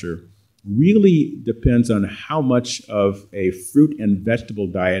blood pressure really depends on how much of a fruit and vegetable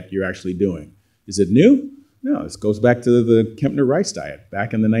diet you're actually doing. Is it new? No, this goes back to the Kempner rice diet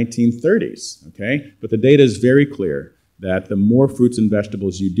back in the 1930s, okay? But the data is very clear that the more fruits and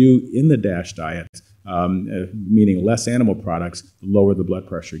vegetables you do in the DASH diet, meaning less animal products, the lower the blood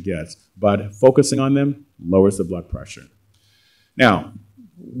pressure gets. But focusing on them lowers the blood pressure. Now,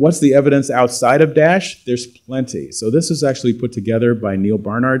 what's the evidence outside of DASH? There's plenty. So this is actually put together by Neil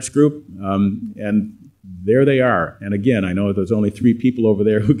Barnard's group, and there they are. And again, I know there's only 3 people over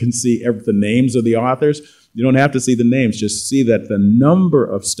there who can see the names of the authors. You don't have to see the names, just see that the number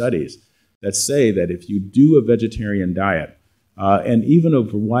of studies that say that if you do a vegetarian diet, and even a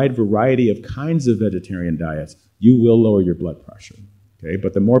wide variety of kinds of vegetarian diets, you will lower your blood pressure. Okay?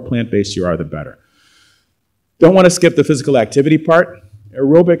 But the more plant-based you are, the better. Don't want to skip the physical activity part.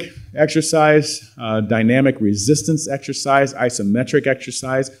 Aerobic exercise, dynamic resistance exercise, isometric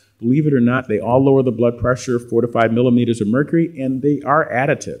exercise. Believe it or not, they all lower the blood pressure 4 to 5 millimeters of mercury, and they are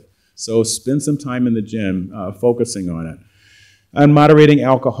additive. So spend some time in the gym focusing on it. And moderating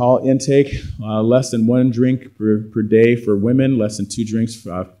alcohol intake, less than 1 drink per day for women, less than 2 drinks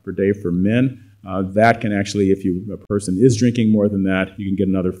per day for men. That can actually, if a person is drinking more than that, you can get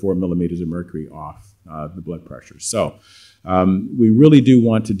another 4 millimeters of mercury off the blood pressure. So we really do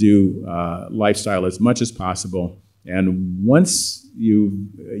want to do lifestyle as much as possible. And once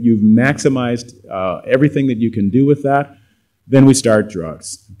you've maximized everything that you can do with that, then we start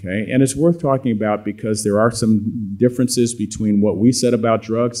drugs, okay? And it's worth talking about because there are some differences between what we said about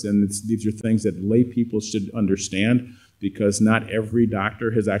drugs, and these are things that lay people should understand because not every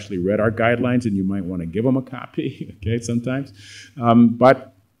doctor has actually read our guidelines, and you might want to give them a copy, okay, sometimes.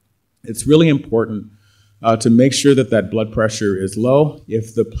 But it's really important to make sure that that blood pressure is low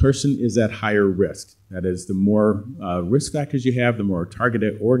if the person is at higher risk. That is, the more risk factors you have, the more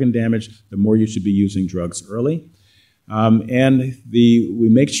targeted organ damage, the more you should be using drugs early. And we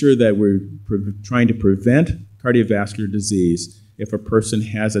make sure that we're trying to prevent cardiovascular disease if a person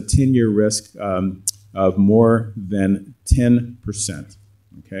has a 10-year risk of more than 10%,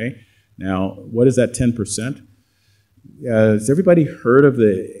 okay? Now, what is that 10%? Has everybody heard of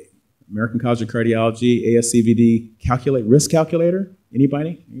the American College of Cardiology, ASCVD risk calculator?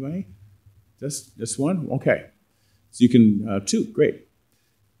 Anybody? Anybody? Just one? Okay. So you can, 2, great.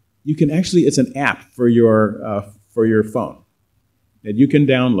 You can actually, it's an app for your phone that you can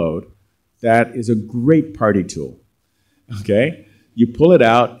download. That is a great party tool, okay? You pull it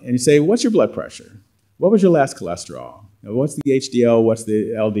out and you say, what's your blood pressure? What was your last cholesterol? What's the HDL? What's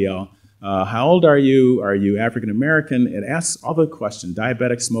the LDL? How old are you? Are you African American? It asks all the questions,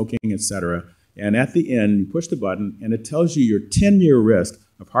 diabetic, smoking, etc. And at the end, you push the button and it tells you your 10-year risk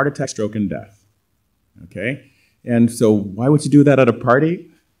of heart attack, stroke, and death, okay? And so why would you do that at a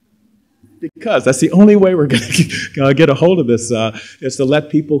party? Because that's the only way we're going to get a hold of this is to let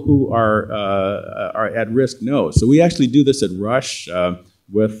people who are at risk know. So we actually do this at Rush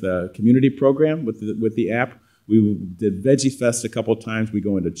with a community program with the app. We did Veggie Fest a couple times. We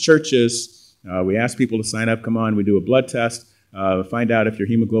go into churches. We ask people to sign up. Come on, we do a blood test. Find out if your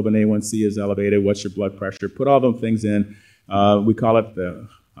hemoglobin A1C is elevated. What's your blood pressure? Put all those things in. We call it the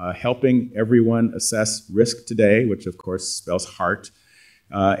Helping Everyone Assess Risk Today, which of course spells heart.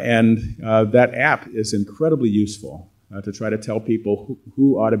 And that app is incredibly useful to try to tell people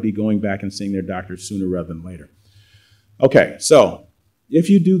who ought to be going back and seeing their doctor sooner rather than later. Okay, so if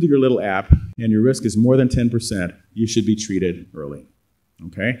you do your little app and your risk is more than 10%, you should be treated early,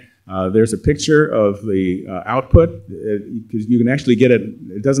 okay? There's a picture of the output, because you can actually get it.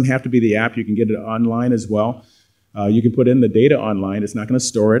 It doesn't have to be the app. You can get it online as well. You can put in the data online. It's not going to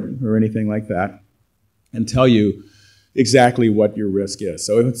store it or anything like that, and tell you exactly what your risk is.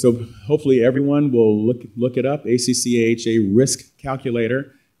 So hopefully everyone will look it up, ACC-AHA risk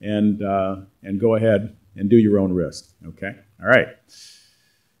calculator, and go ahead and do your own risk, okay? All right.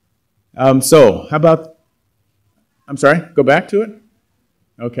 So how about, I'm sorry, go back to it?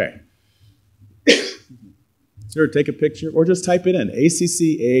 Okay. Sure, take a picture or just type it in,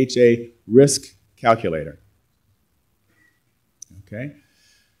 ACC-AHA risk calculator. Okay.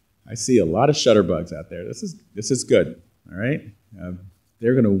 I see a lot of shutterbugs out there. This is good, all right?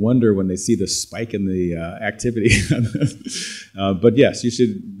 They're going to wonder when they see the spike in the activity. But yes, you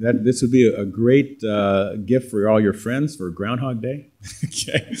should. This would be a great gift for all your friends for Groundhog Day.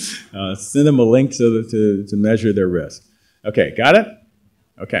 Okay, send them a link to measure their risk. Okay, got it?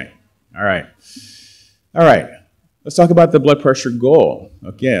 Okay, all right. All right, let's talk about the blood pressure goal.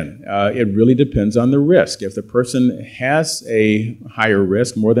 Again, it really depends on the risk. If the person has a higher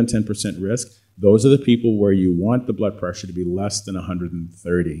risk, more than 10% risk, those are the people where you want the blood pressure to be less than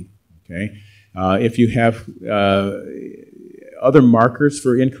 130, okay? If you have other markers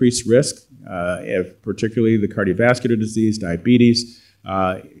for increased risk, particularly the cardiovascular disease, diabetes,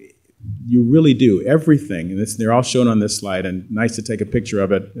 you really do everything, and they're all shown on this slide, and nice to take a picture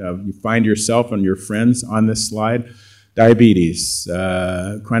of it. You find yourself and your friends on this slide. Diabetes,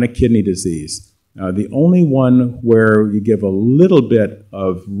 chronic kidney disease. The only one where you give a little bit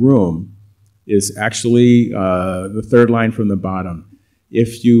of room is actually the third line from the bottom.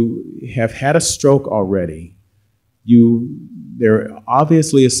 If you have had a stroke already, there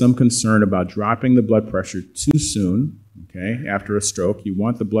obviously is some concern about dropping the blood pressure too soon, okay, after a stroke. You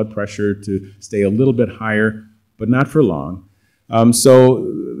want the blood pressure to stay a little bit higher, but not for long.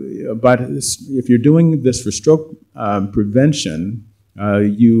 But if you're doing this for stroke prevention,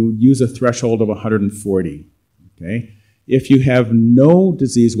 you use a threshold of 140, okay? If you have no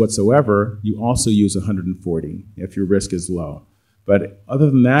disease whatsoever, you also use 140 if your risk is low. But other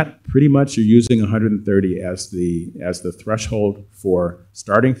than that, pretty much you're using 130 as the threshold for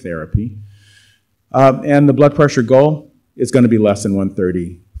starting therapy. And the blood pressure goal is going to be less than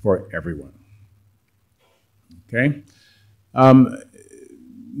 130 for everyone. Okay?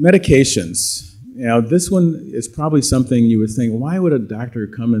 Medications. Now, this one is probably something you would think, why would a doctor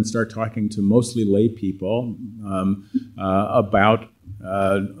come and start talking to mostly lay people about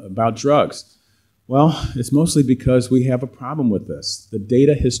drugs? Well, it's mostly because we have a problem with this. The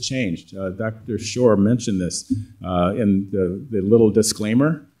data has changed. Dr. Shore mentioned this in the little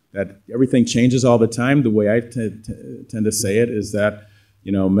disclaimer that everything changes all the time. The way I tend to say it is that,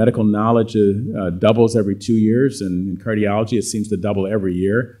 you know, medical knowledge doubles every 2 years, and in cardiology it seems to double every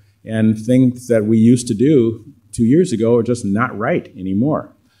year. And things that we used to do 2 years ago are just not right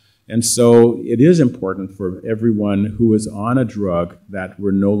anymore. And so it is important for everyone who is on a drug that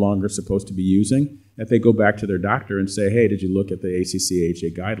we're no longer supposed to be using, that they go back to their doctor and say, hey, did you look at the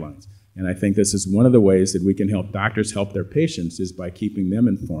ACC-AHA guidelines? And I think this is one of the ways that we can help doctors help their patients is by keeping them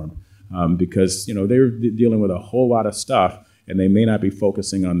informed. Because, you know, they're dealing with a whole lot of stuff, and they may not be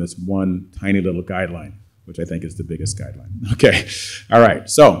focusing on this one tiny little guideline, which I think is the biggest guideline. Okay, all right,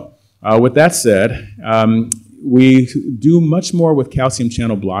 so with that said, we do much more with calcium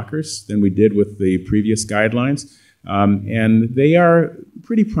channel blockers than we did with the previous guidelines, and they are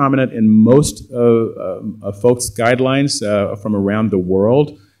pretty prominent in most of folks' guidelines from around the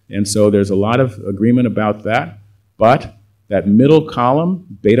world, and so there's a lot of agreement about that, but that middle column,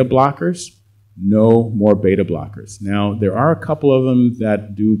 beta blockers, no more beta blockers. Now, there are a couple of them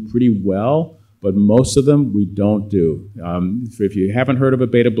that do pretty well, but most of them we don't do. If you haven't heard of a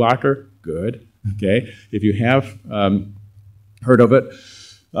beta blocker, good, okay? If you have heard of it,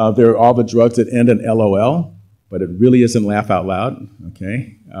 they're all the drugs that end in LOL, but it really isn't laugh out loud,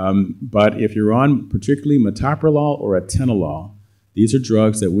 okay? But if you're on particularly metoprolol or atenolol, these are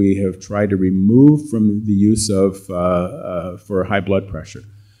drugs that we have tried to remove from the use of for high blood pressure.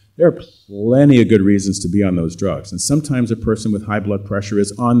 There are plenty of good reasons to be on those drugs, and sometimes a person with high blood pressure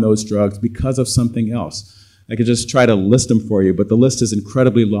is on those drugs because of something else. I could just try to list them for you, but the list is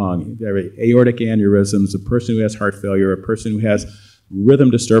incredibly long. Aortic aneurysms, a person who has heart failure, a person who has rhythm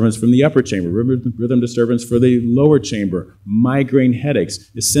disturbance from the upper chamber, rhythm disturbance for the lower chamber, migraine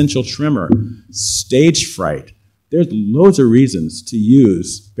headaches, essential tremor, stage fright. There's loads of reasons to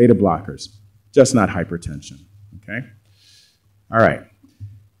use beta blockers, just not hypertension, okay? All right.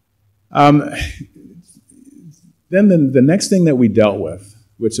 Then the next thing that we dealt with,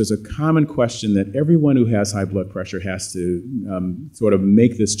 which is a common question that everyone who has high blood pressure has to sort of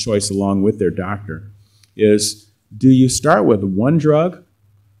make this choice along with their doctor, is do you start with one drug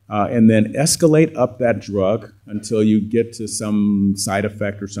and then escalate up that drug until you get to some side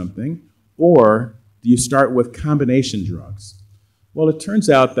effect or something, or do you start with combination drugs? Well, it turns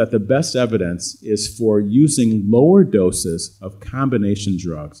out that the best evidence is for using lower doses of combination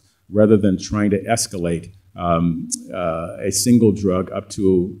drugs rather than trying to escalate a single drug up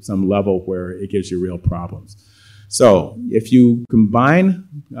to some level where it gives you real problems. So if you combine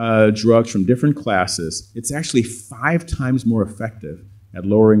drugs from different classes, it's actually 5 times more effective at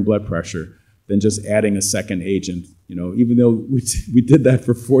lowering blood pressure than just adding a second agent. You know, even though we did that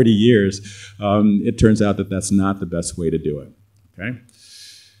for 40 years, it turns out that that's not the best way to do it. Okay.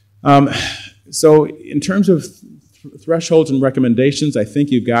 So in terms of thresholds and recommendations, I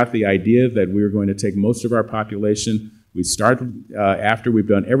think you've got the idea that we're going to take most of our population. We start after we've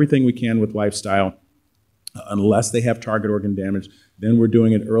done everything we can with lifestyle, unless they have target organ damage. Then we're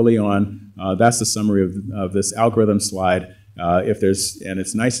doing it early on. That's the summary of this algorithm slide. And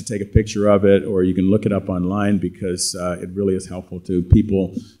it's nice to take a picture of it, or you can look it up online because it really is helpful to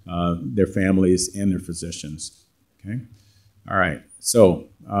people, their families, and their physicians. Okay. All right. So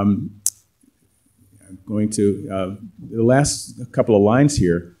I'm going to, the last couple of lines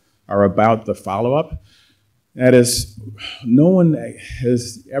here are about the follow-up. That is, no one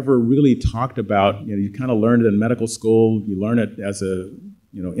has ever really talked about, you kind of learned it in medical school, you learn it as a,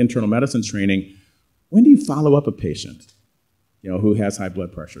 internal medicine training. When do you follow up a patient, who has high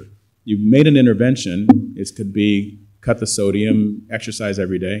blood pressure? You've made an intervention. It could be cut the sodium, exercise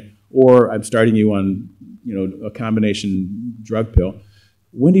every day, or I'm starting you on, a combination drug pill.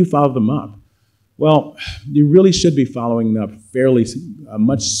 When do you follow them up? Well, you really should be following them up fairly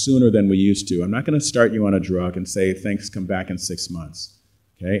much sooner than we used to. I'm not going to start you on a drug and say, thanks, come back in 6 months.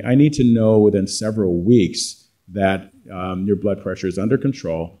 Okay? I need to know within several weeks that your blood pressure is under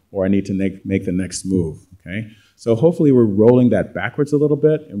control, or I need to make the next move. Okay? So hopefully we're rolling that backwards a little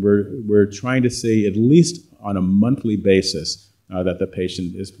bit, and we're trying to see at least on a monthly basis that the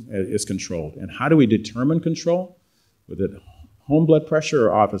patient is controlled. And how do we determine control? Was it home blood pressure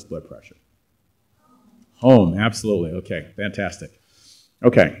or office blood pressure? Home, absolutely. Okay, fantastic.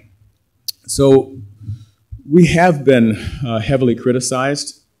 Okay, so we have been heavily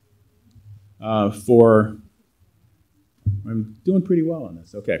criticized for, I'm doing pretty well on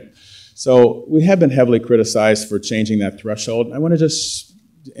this, okay. So we have been heavily criticized for changing that threshold. I want to just,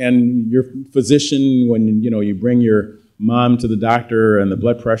 and your physician, when you bring your mom to the doctor and the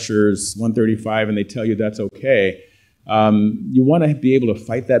blood pressure is 135 and they tell you that's okay, you want to be able to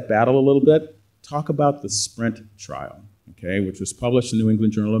fight that battle a little bit. Talk about the SPRINT trial, okay, which was published in the New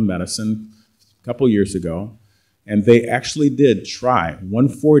England Journal of Medicine a couple years ago. And they actually did try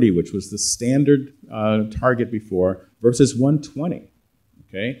 140, which was the standard target before, versus 120,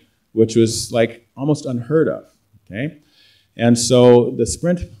 okay, which was like almost unheard of, okay? And so the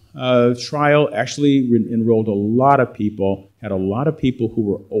SPRINT trial actually enrolled a lot of people, had a lot of people who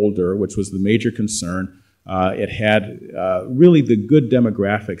were older, which was the major concern. It had really the good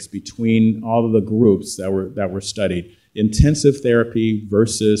demographics between all of the groups that were studied. Intensive therapy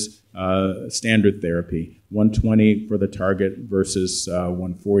versus standard therapy, 120 for the target versus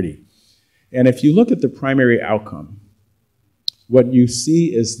 140. And if you look at the primary outcome, what you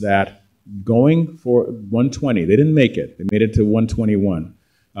see is that going for 120, they didn't make it. They made it to 121.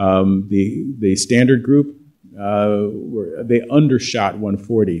 The standard group, they undershot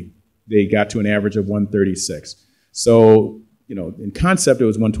 140. They got to an average of 136. So, in concept, it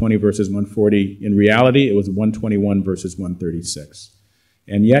was 120 versus 140. In reality, it was 121 versus 136.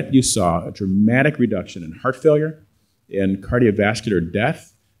 And yet you saw a dramatic reduction in heart failure, in cardiovascular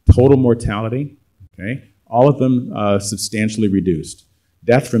death, total mortality, okay? All of them substantially reduced.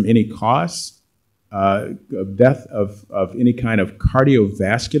 Death from any cause, death of any kind of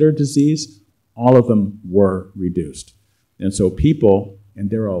cardiovascular disease, all of them were reduced. And so people, and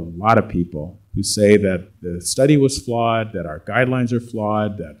there are a lot of people who say that the study was flawed, that our guidelines are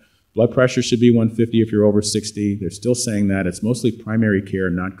flawed, that blood pressure should be 150 if you're over 60. They're still saying that. It's mostly primary care,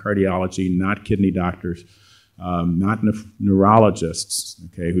 not cardiology, not kidney doctors, not neurologists,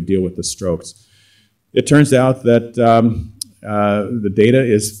 okay, who deal with the strokes. It turns out that the data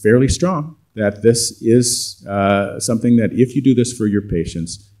is fairly strong, that this is something that if you do this for your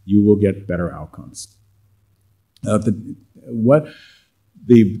patients, you will get better outcomes.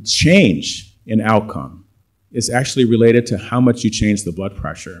 The change in outcome is actually related to how much you change the blood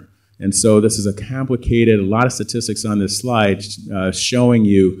pressure. And so this is a lot of statistics on this slide showing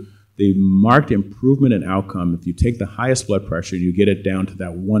you the marked improvement in outcome, if you take the highest blood pressure, you get it down to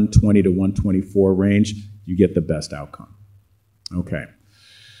that 120 to 124 range, you get the best outcome. Okay.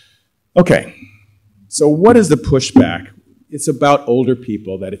 Okay. So what is the pushback? It's about older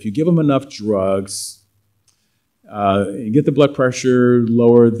people, that if you give them enough drugs, you get the blood pressure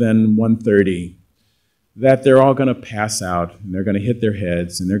lower than 130, that they're all going to pass out, and they're going to hit their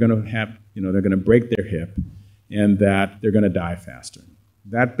heads, and they're going to have, they're going to break their hip, and that they're going to die faster.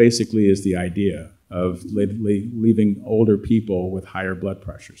 That basically is the idea of leaving older people with higher blood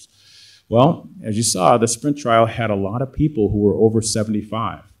pressures. Well, as you saw, the SPRINT trial had a lot of people who were over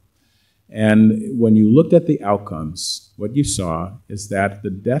 75. And when you looked at the outcomes, what you saw is that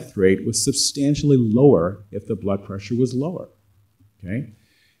the death rate was substantially lower if the blood pressure was lower. Okay?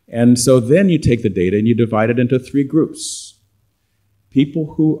 And so then you take the data and you divide it into 3 groups.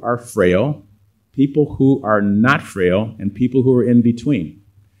 People who are frail, people who are not frail, and people who are in between.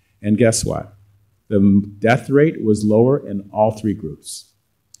 And guess what? The death rate was lower in all 3 groups.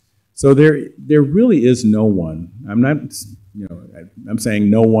 So there really is no one. I'm not, I'm saying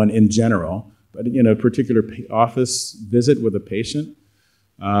no one in general, but in a particular office visit with a patient,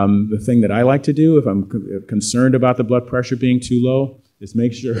 the thing that I like to do if I'm concerned about the blood pressure being too low is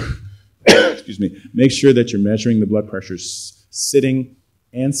make sure, excuse me, make sure that you're measuring the blood pressure sitting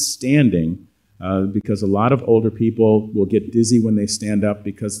and standing, because a lot of older people will get dizzy when they stand up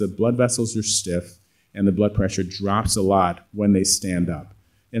because the blood vessels are stiff and the blood pressure drops a lot when they stand up.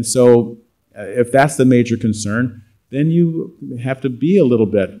 And so if that's the major concern, then you have to be a little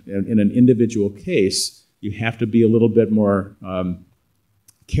bit, in an individual case, you have to be a little bit more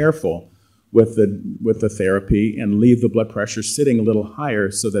careful with the therapy and leave the blood pressure sitting a little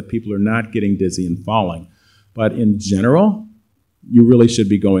higher so that people are not getting dizzy and falling. But in general, you really should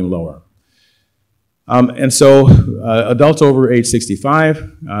be going lower. And so adults over age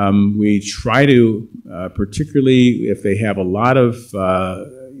 65, we try to, particularly if they have a lot of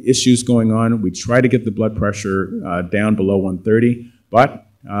issues going on, we try to get the blood pressure down below 130, but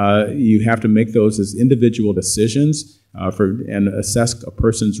you have to make those as individual decisions and assess a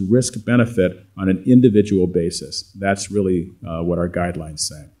person's risk-benefit on an individual basis. That's really what our guidelines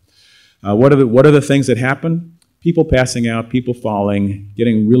say. What are the things that happen? People passing out, people falling,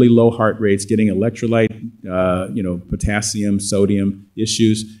 getting really low heart rates, getting electrolyte, potassium, sodium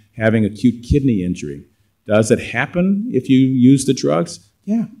issues, having acute kidney injury. Does it happen if you use the drugs?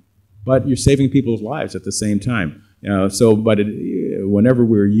 Yeah, but you're saving people's lives at the same time. Whenever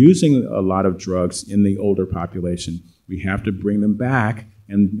we're using a lot of drugs in the older population, we have to bring them back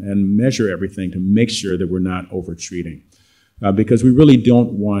and measure everything to make sure that we're not over-treating. Because we really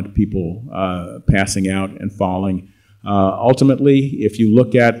don't want people passing out and falling. Ultimately, if you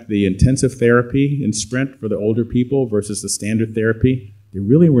look at the intensive therapy in SPRINT for the older people versus the standard therapy, there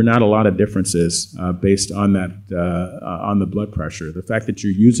really were not a lot of differences based on that, on the blood pressure. The fact that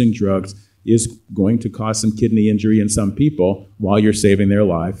you're using drugs is going to cause some kidney injury in some people while you're saving their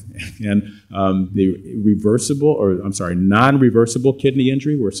life. And the non-reversible kidney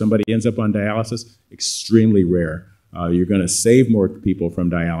injury where somebody ends up on dialysis, extremely rare. You're going to save more people from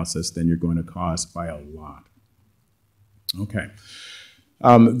dialysis than you're going to cause by a lot. Okay.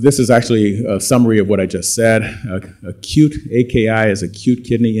 This is actually a summary of what I just said. Acute AKI is acute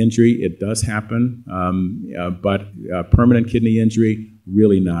kidney injury. It does happen, but permanent kidney injury,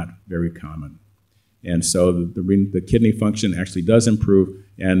 really not very common. And so the kidney function actually does improve,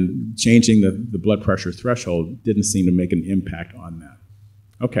 and changing the blood pressure threshold didn't seem to make an impact on that.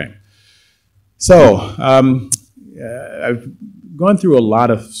 Okay. So I've gone through a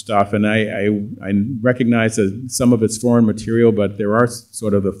lot of stuff, and I recognize that some of it's foreign material, but there are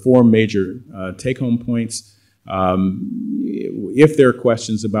sort of the 4 major take-home points. If there are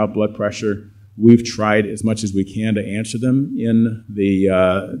questions about blood pressure, we've tried as much as we can to answer them in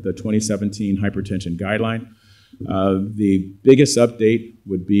the 2017 hypertension guideline. The biggest update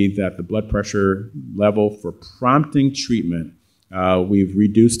would be that the blood pressure level for prompting treatment, we've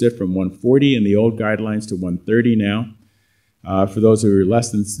reduced it from 140 in the old guidelines to 130 now. For those who are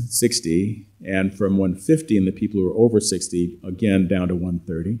less than 60, and from 150 in the people who are over 60, again, down to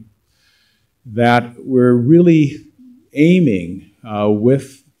 130. That we're really aiming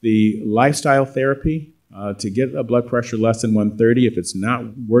with the lifestyle therapy to get a blood pressure less than 130. If it's not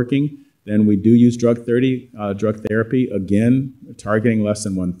working, then we do use drug therapy, again, targeting less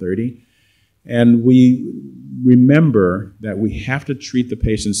than 130. And we remember that we have to treat the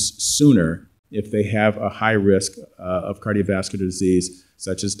patients sooner if they have a high risk of cardiovascular disease,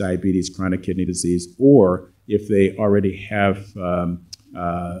 such as diabetes, chronic kidney disease, or if they already have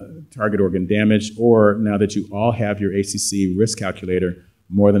target organ damage, or now that you all have your ACC risk calculator,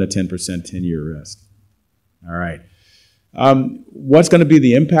 more than a 10% 10-year risk. All right. What's going to be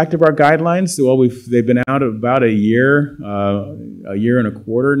the impact of our guidelines? Well, they've been out about a year and a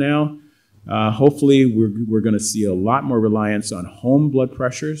quarter now. Hopefully, we're going to see a lot more reliance on home blood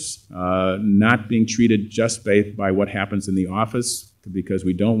pressures, not being treated just by what happens in the office, because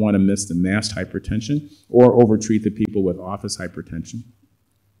we don't want to miss the masked hypertension or overtreat the people with office hypertension.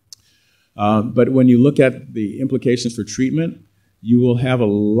 But when you look at the implications for treatment, you will have a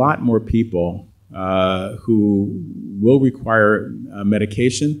lot more people who will require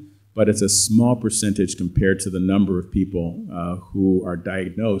medication, but it's a small percentage compared to the number of people who are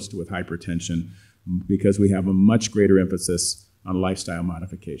diagnosed with hypertension, because we have a much greater emphasis on lifestyle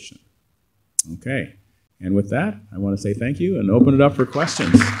modification. Okay, and with that, I want to say thank you and open it up for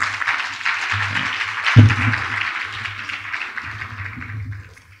questions.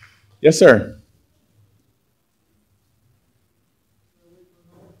 Yes, sir.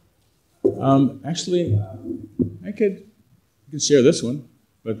 Actually, I could share this one,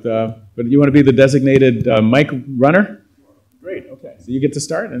 but you want to be the designated mic runner? Great. Okay. So you get to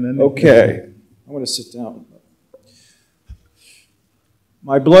start, and then. Okay. I'm going to sit down.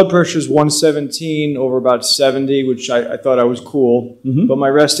 My blood pressure is 117 over about 70, which I thought I was cool. Mm-hmm. But my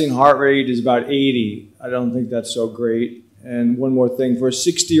resting heart rate is about 80. I don't think that's so great. And one more thing, for a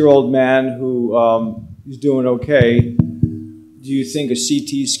 60-year-old man who is doing okay, do you think a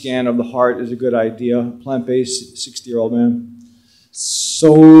CT scan of the heart is a good idea? Plant-based 60-year-old man?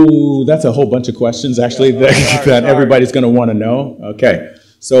 So that's a whole bunch of questions, actually, that everybody's going to want to know. Okay.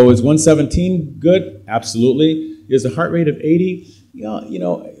 So is 117 good? Absolutely. Is the heart rate of 80? You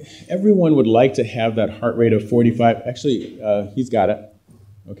know, everyone would like to have that heart rate of 45. Actually, he's got it.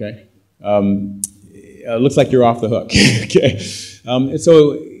 Okay. Looks like you're off the hook. Okay.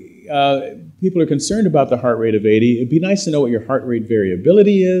 People are concerned about the heart rate of 80. It'd be nice to know what your heart rate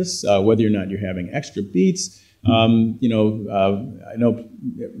variability is, whether or not you're having extra beats. I know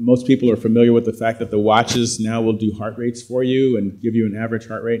most people are familiar with the fact that the watches now will do heart rates for you and give you an average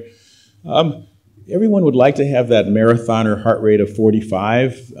heart rate. Everyone would like to have that marathoner heart rate of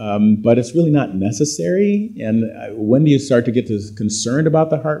 45, but it's really not necessary. And when do you start to get concerned about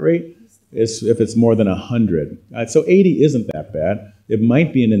the heart rate? Is if it's more than 100. So 80 isn't that bad. It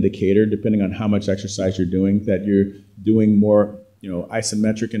might be an indicator, depending on how much exercise you're doing, that you're doing more,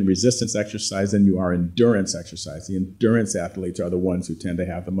 isometric and resistance exercise than you are endurance exercise. The endurance athletes are the ones who tend to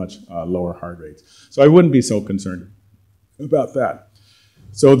have the much lower heart rates. So I wouldn't be so concerned about that.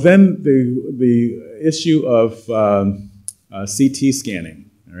 So then the issue of CT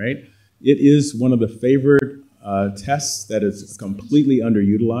scanning, all right? It is one of the favored tests that is completely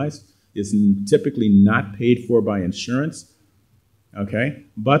underutilized. Is typically not paid for by insurance, okay?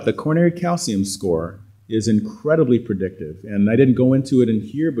 But the coronary calcium score is incredibly predictive. And I didn't go into it in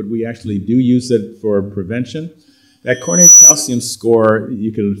here, but we actually do use it for prevention. That coronary calcium score,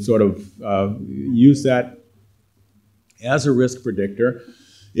 you can sort of use that as a risk predictor.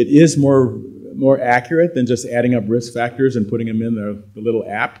 It is more accurate than just adding up risk factors and putting them in the little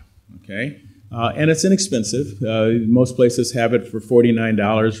app, okay? And it's inexpensive. Most places have it for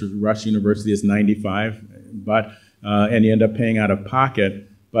 $49. Rush University is $95, and you end up paying out of pocket.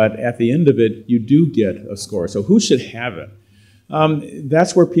 But at the end of it, you do get a score. So who should have it?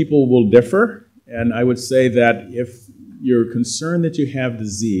 That's where people will differ. And I would say that if you're concerned that you have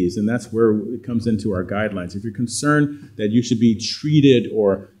disease, and that's where it comes into our guidelines. If you're concerned that you should be treated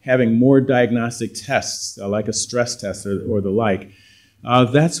or having more diagnostic tests, like a stress test or the like,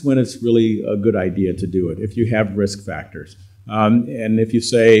 that's when it's really a good idea to do it, if you have risk factors. And if you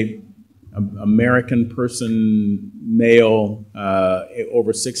say American person, male,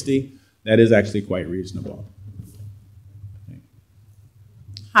 over 60, that is actually quite reasonable. Okay.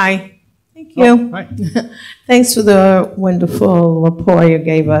 Hi. Thank you. Oh, hi. Thanks for the wonderful rapport you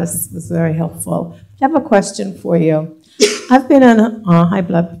gave us. It was very helpful. I have a question for you. I've been on high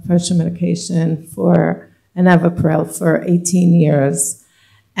blood pressure medication for Nevapril for 18 years,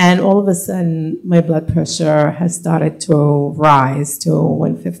 and all of a sudden my blood pressure has started to rise to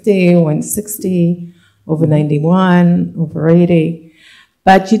 150, 160, over 91, over 80.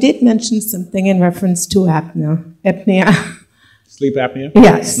 But you did mention something in reference to apnea. Sleep apnea?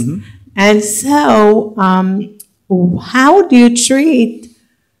 Yes. Mm-hmm. And so how do you treat,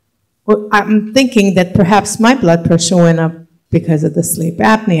 I'm thinking that perhaps my blood pressure went up because of the sleep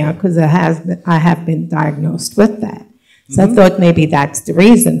apnea, because I have been diagnosed with that. So I thought maybe that's the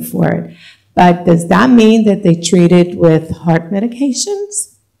reason for it. But does that mean that they treat it with heart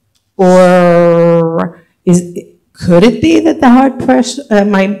medications? Or could it be that the heart pressure,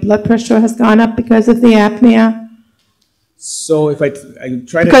 my blood pressure has gone up because of the apnea? So if I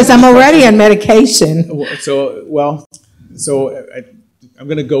try to... Because I'm already on medication. I'm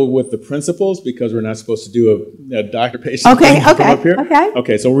going to go with the principles because we're not supposed to do a doctor-patient thing from up here.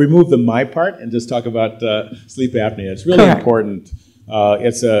 Okay, so we'll remove the my part and just talk about sleep apnea. It's really important.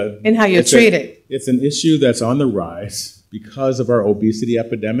 And how you treat it. It's an issue that's on the rise because of our obesity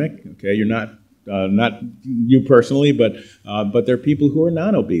epidemic. Okay, you're not you personally, but there are people who are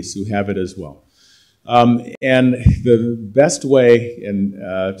non-obese who have it as well. And the best way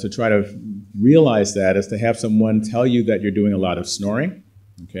to try to realize that is to have someone tell you that you're doing a lot of snoring,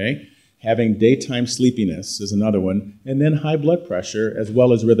 okay? Having daytime sleepiness is another one, and then high blood pressure as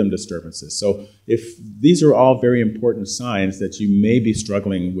well as rhythm disturbances. So if these are all very important signs that you may be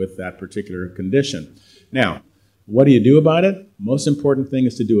struggling with that particular condition. Now, what do you do about it? Most important thing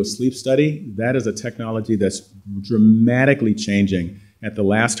is to do a sleep study. That is a technology that's dramatically changing. At the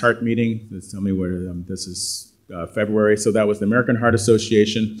last heart meeting, tell me where this is February, so that was the American Heart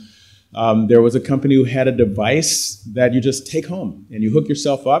Association. There was a company who had a device that you just take home and you hook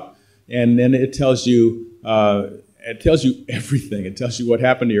yourself up, and then it tells you everything. It tells you what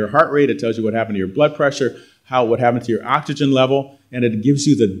happened to your heart rate, it tells you what happened to your blood pressure, what happened to your oxygen level, and it gives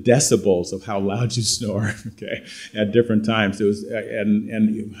you the decibels of how loud you snore, okay, at different times. It was,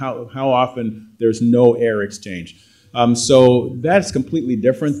 and how often there's no air exchange. So that's completely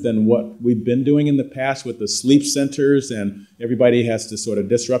different than what we've been doing in the past with the sleep centers, and everybody has to sort of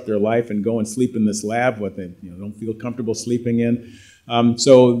disrupt their life and go and sleep in this lab, what they don't feel comfortable sleeping in.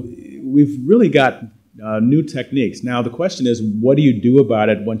 So we've really got new techniques. Now the question is, what do you do about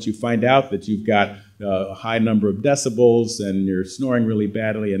it once you find out that you've got a high number of decibels and you're snoring really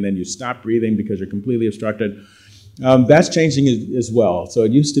badly, and then you stop breathing because you're completely obstructed? That's changing as well. So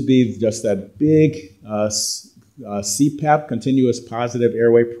it used to be just that big CPAP, continuous positive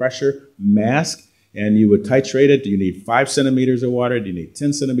airway pressure mask, and you would titrate it. Do you need 5 centimeters of water? Do you need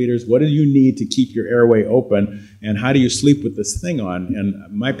 10 centimeters? What do you need to keep your airway open? And how do you sleep with this thing on?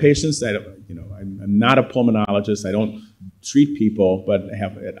 And my patients, I'm not a pulmonologist. I don't treat people, but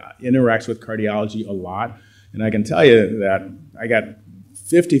it interacts with cardiology a lot. And I can tell you that I got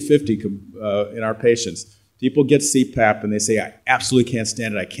 50-50 in our patients. People get CPAP and they say, I absolutely can't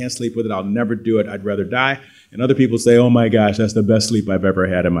stand it. I can't sleep with it. I'll never do it. I'd rather die. And other people say, oh my gosh, that's the best sleep I've ever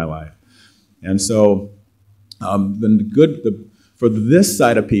had in my life. And so for this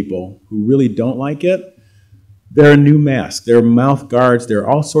side of people who really don't like it, there are new masks, there are mouth guards, there are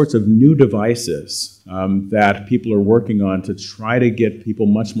all sorts of new devices that people are working on to try to get people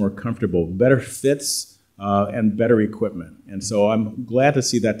much more comfortable, better fits and better equipment. And so I'm glad to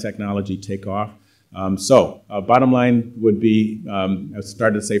see that technology take off. Bottom line would be, I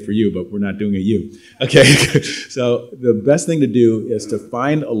started to say for you, but we're not doing a you. Okay, so the best thing to do is to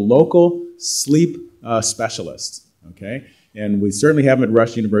find a local sleep specialist, okay? And we certainly have them at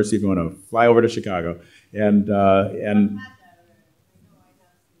Rush University if you want to fly over to Chicago.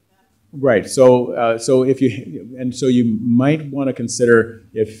 Right, so you might want to consider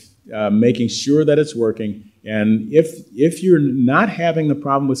making sure that it's working. And if you're not having the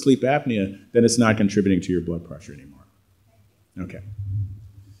problem with sleep apnea, then it's not contributing to your blood pressure anymore. Okay.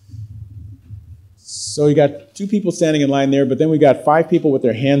 So you got 2 people standing in line there, but then we got 5 people with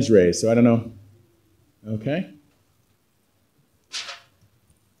their hands raised. So I don't know. Okay.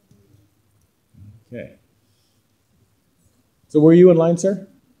 Okay. So were you in line, sir?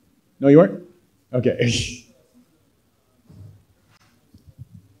 No, you weren't? Okay.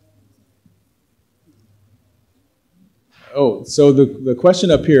 Oh, so the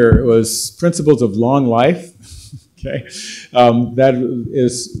question up here was principles of long life. Okay, that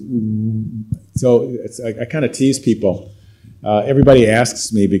is, so I kind of tease people. Everybody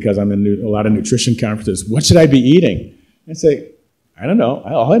asks me, because I'm in a lot of nutrition conferences, what should I be eating? I say, I don't know.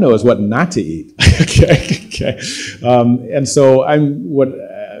 All I know is what not to eat. Okay. And so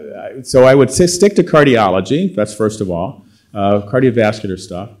so I would say stick to cardiology. That's first of all, cardiovascular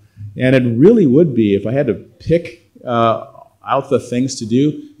stuff, and it really would be, if I had to pick out the things to do,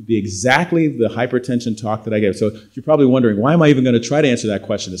 it'd be exactly the hypertension talk that I gave. So you're probably wondering, why am I even going to try to answer that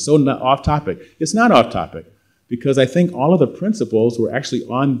question? It's so off topic. It's not off topic, because I think all of the principles were actually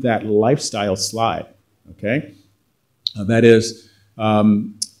on that lifestyle slide. Okay, that is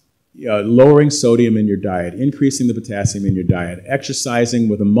lowering sodium in your diet, increasing the potassium in your diet, exercising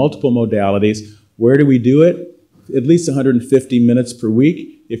with the multiple modalities. Where do we do it? At least 150 minutes per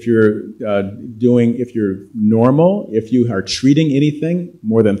week. If you're normal, if you are treating anything,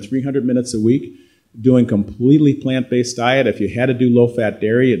 more than 300 minutes a week. Doing completely plant-based diet. If you had to do low-fat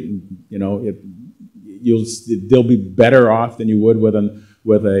dairy, they'll be better off than you would with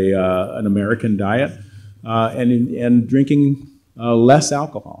an American diet. and drinking less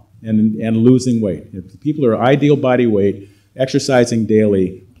alcohol and losing weight. If people are ideal body weight, exercising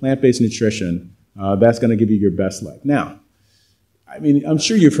daily, plant-based nutrition, that's going to give you your best life. Now, I mean, I'm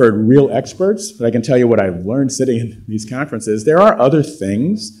sure you've heard real experts, but I can tell you what I've learned sitting in these conferences. There are other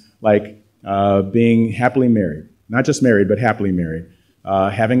things like being happily married, not just married, but happily married,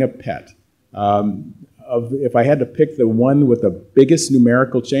 having a pet. If I had to pick the one with the biggest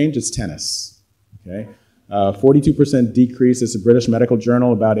numerical change, it's tennis. Okay, 42% decrease. It's a British Medical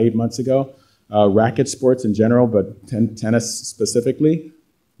Journal about 8 months ago. Racket sports in general, but tennis specifically,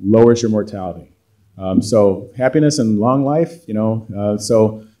 lowers your mortality. So happiness and long life, you know,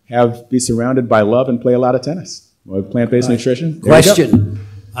 so be surrounded by love and play a lot of tennis. Plant-based nutrition. Question.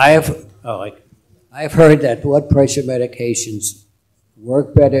 I have heard that blood pressure medications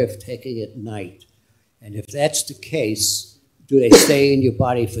work better if taken at night. And if that's the case, do they stay in your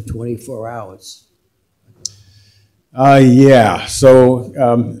body for 24 hours? Yeah, so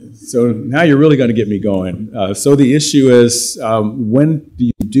now you're really going to get me going. So the issue is, when do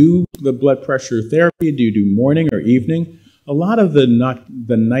you do the blood pressure therapy? Do you do morning or evening? A lot of the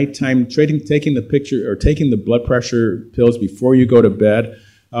nighttime, taking the blood pressure pills before you go to bed,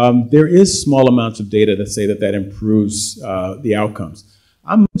 there is small amounts of data that say that improves the outcomes.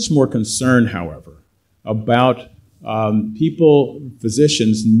 I'm much more concerned, however, about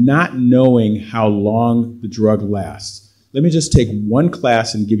physicians not knowing how long the drug lasts. Let me just take one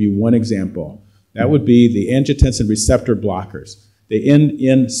class and give you one example. That would be the angiotensin receptor blockers. They end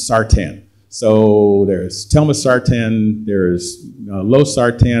in sartan. So there's telmisartan, there's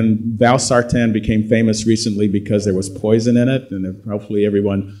losartan. Valsartan became famous recently because there was poison in it, and hopefully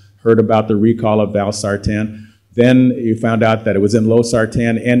everyone heard about the recall of valsartan. Then you found out that it was in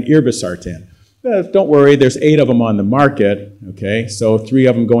losartan and irbesartan. Don't worry, there's 8 of them on the market, okay? So 3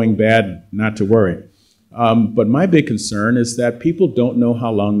 of them going bad, not to worry. But my big concern is that people don't know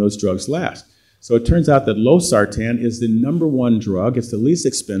how long those drugs last. So it turns out that losartan is the #1 drug, it's the least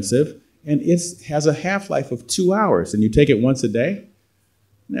expensive, and it has a half-life of 2 hours, and you take it once a day.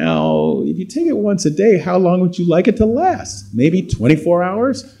 Now, if you take it once a day, how long would you like it to last? Maybe 24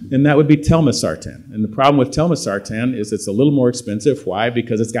 hours? And that would be telmisartan. And the problem with telmisartan is it's a little more expensive. Why?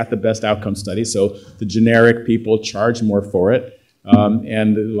 Because it's got the best outcome study, so the generic people charge more for it.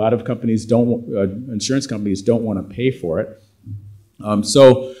 And a lot of companies insurance companies don't want to pay for it.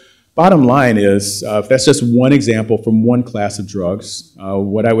 So bottom line is, if that's just one example from one class of drugs,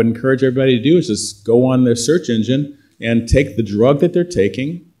 what I would encourage everybody to do is just go on their search engine and take the drug that they're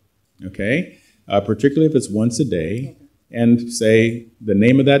taking, okay, particularly if it's once a day, and say the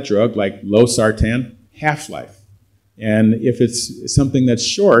name of that drug, like losartan, half-life. And if it's something that's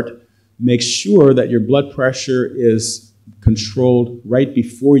short, make sure that your blood pressure is controlled right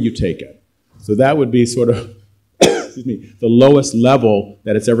before you take it. So that would be sort of, excuse me, the lowest level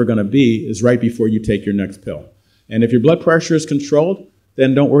that it's ever going to be is right before you take your next pill. And if your blood pressure is controlled,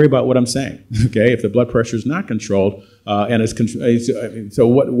 then don't worry about what I'm saying, okay? If the blood pressure is not controlled, so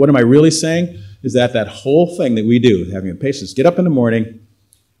what am I really saying? Is that whole thing that we do, having the patients get up in the morning,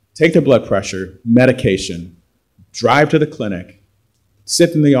 take their blood pressure, medication, drive to the clinic,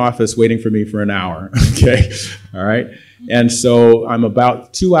 sit in the office waiting for me for an hour, okay? All right? And so I'm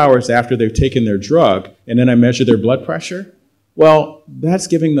about 2 hours after they've taken their drug, and then I measure their blood pressure. Well, that's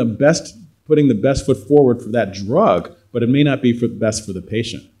putting the best foot forward for that drug, but it may not be best for the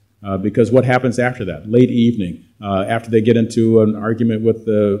patient. Because what happens after that? Late evening, after they get into an argument with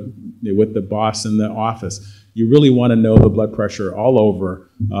the boss in the office, you really want to know the blood pressure all over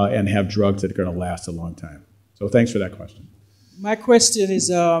and have drugs that are going to last a long time. So thanks for that question. My question is,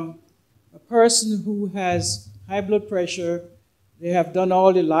 a person who has high blood pressure, they have done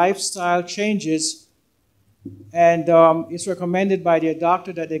all the lifestyle changes, and it's recommended by their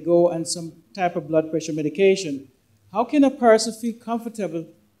doctor that they go on some type of blood pressure medication. How can a person feel comfortable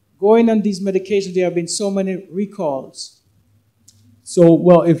going on these medications? There have been so many recalls. So,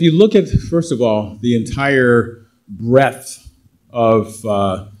 well, if you look at, first of all, the entire breadth of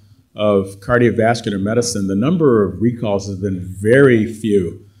cardiovascular medicine, the number of recalls has been very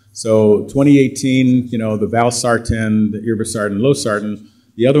few. So 2018, you know, the valsartan, the irbesartan, losartan.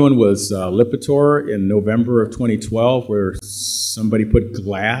 The other one was Lipitor in November of 2012, where somebody put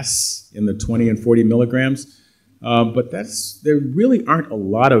glass in the 20 and 40 milligrams. But there really aren't a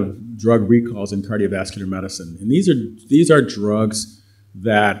lot of drug recalls in cardiovascular medicine. And these are drugs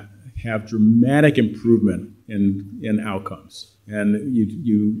that have dramatic improvement in outcomes. And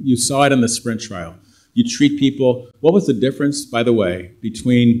you saw it in the SPRINT trial. You treat people. What was the difference, by the way,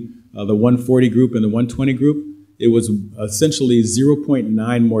 between the 140 group and the 120 group? It was essentially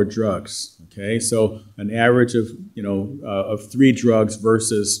 0.9 more drugs. Okay, so an average of, of 3 drugs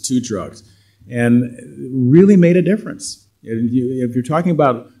versus 2 drugs, and really made a difference. If you're talking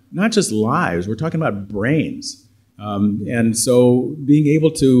about not just lives, we're talking about brains. And so being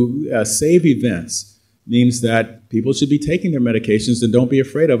able to save events means that people should be taking their medications and don't be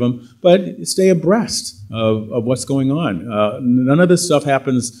afraid of them, but stay abreast of what's going on. None of this stuff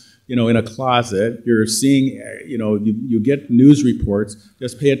happens, in a closet. You're seeing, you get news reports.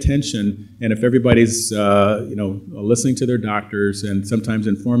 Just pay attention, and if everybody's, listening to their doctors and sometimes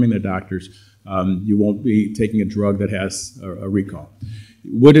informing their doctors, you won't be taking a drug that has a recall.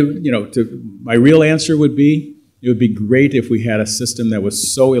 My real answer would be, it would be great if we had a system that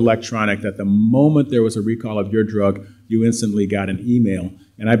was so electronic that the moment there was a recall of your drug, you instantly got an email.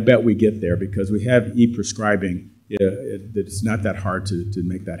 And I bet we get there because we have e-prescribing. It's not that hard to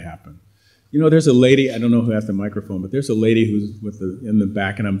make that happen. There's a lady, I don't know who has the microphone, but there's a lady who's in the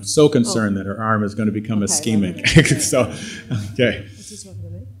back, and I'm so concerned that her arm is going to become ischemic. So, okay.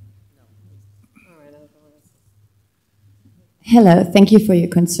 Hello, thank you for your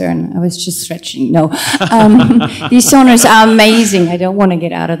concern. I was just stretching. No, these sonars are amazing. I don't want to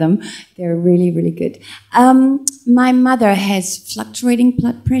get out of them. They're really, really good. My mother has fluctuating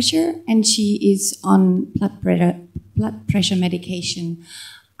blood pressure, and she is on blood pressure medication.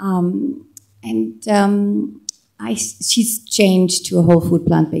 She's changed to a whole food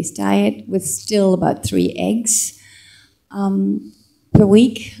plant-based diet with still about 3 eggs per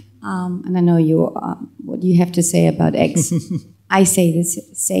week. And I know what you have to say about eggs. I say the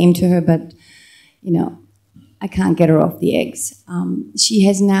same to her, but I can't get her off the eggs. She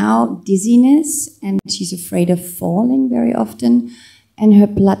has now dizziness, and she's afraid of falling very often, and her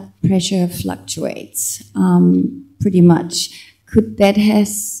blood pressure fluctuates pretty much. Could that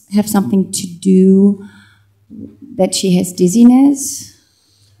have something to do that she has dizziness?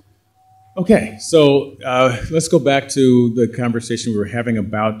 Okay, so let's go back to the conversation we were having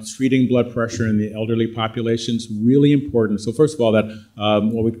about treating blood pressure in the elderly populations. Really important. So first of all, that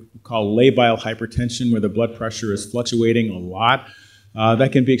what we call labile hypertension, where the blood pressure is fluctuating a lot,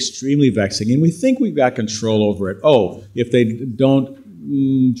 that can be extremely vexing. And we think we've got control over it. Oh, if they don't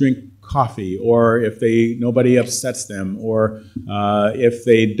drink coffee, or if nobody upsets them, or if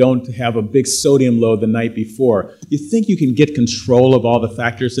they don't have a big sodium load the night before. You think you can get control of all the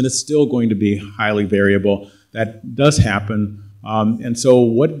factors, and it's still going to be highly variable. That does happen. And so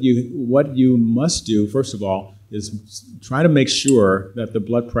what you must do, first of all, is try to make sure that the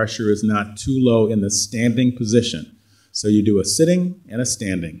blood pressure is not too low in the standing position. So you do a sitting and a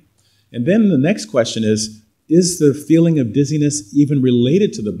standing. And then the next question is the feeling of dizziness even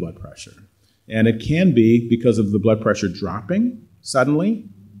related to the blood pressure? And it can be because of the blood pressure dropping suddenly,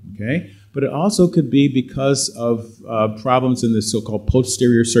 okay? But it also could be because of problems in the so-called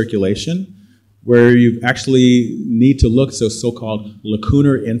posterior circulation, where you actually need to look, so-called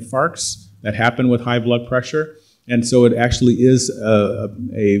lacunar infarcts that happen with high blood pressure. And so it actually is a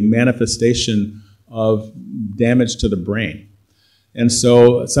manifestation of damage to the brain. And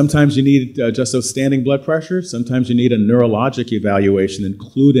so sometimes you need just a standing blood pressure. Sometimes you need a neurologic evaluation,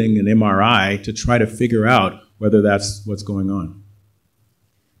 including an MRI, to try to figure out whether that's what's going on.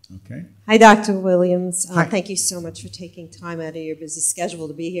 Okay. Hi, Dr. Williams. Hi. Thank you so much for taking time out of your busy schedule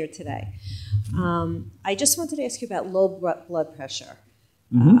to be here today. I just wanted to ask you about low blood pressure.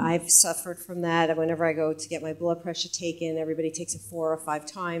 I've suffered from that. Whenever I go to get my blood pressure taken, everybody takes it 4 or 5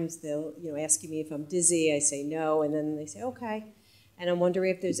 times. They'll, asking me if I'm dizzy. I say no, and then they say okay. And I'm wondering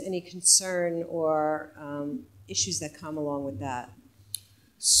if there's any concern or issues that come along with that.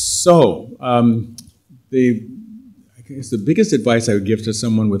 So, I guess the biggest advice I would give to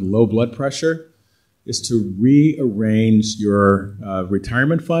someone with low blood pressure is to rearrange your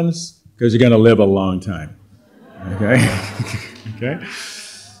retirement funds, because you're going to live a long time. Okay? Okay?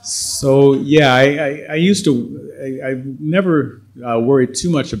 So, yeah, I never worried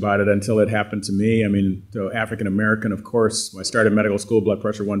too much about it until it happened to me. I mean, African American, of course. When I started medical school, blood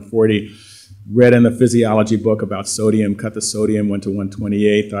pressure 140. Read in the physiology book about sodium, cut the sodium, went to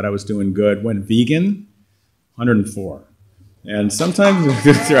 128, thought I was doing good. Went vegan, 104. And sometimes,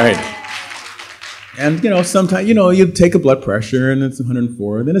 that's right. And, sometimes, you take a blood pressure and it's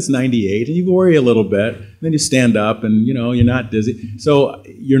 104, then it's 98, and you worry a little bit. Then you stand up and, you're not dizzy. So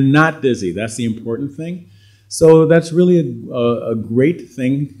you're not dizzy. That's the important thing. So that's really a great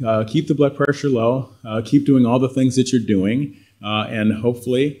thing. Keep the blood pressure low. Keep doing all the things that you're doing. And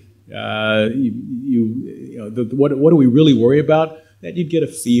hopefully, what do we really worry about? That you'd get a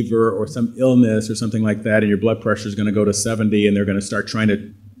fever or some illness or something like that, and your blood pressure is going to go to 70, and they're going to start trying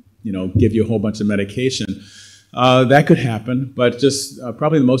to give you a whole bunch of medication. That could happen, but just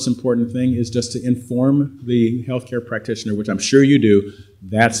probably the most important thing is just to inform the healthcare practitioner, which I'm sure you do,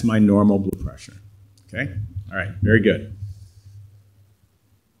 that's my normal blood pressure. Okay? All right, very good.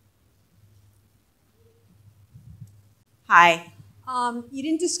 Hi. You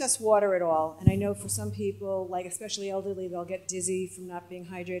didn't discuss water at all, and I know for some people, like especially elderly, they'll get dizzy from not being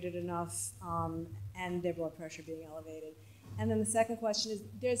hydrated enough and their blood pressure being elevated. And then the second question is,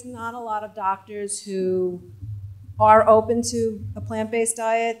 there's not a lot of doctors who are open to a plant-based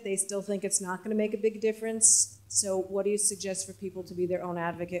diet. They still think it's not going to make a big difference. So what do you suggest for people to be their own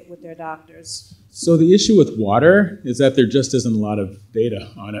advocate with their doctors? So the issue with water is that there just isn't a lot of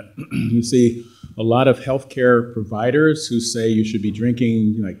data on it. You see a lot of healthcare providers who say you should be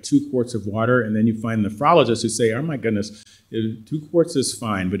drinking like 2 quarts of water, and then you find nephrologists who say, oh my goodness, 2 quarts is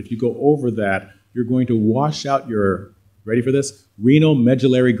fine, but if you go over that, you're going to wash out your, ready for this, renal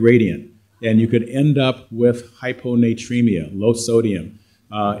medullary gradient, and you could end up with hyponatremia, low sodium,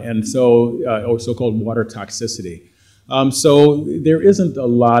 or so-called water toxicity. So there isn't a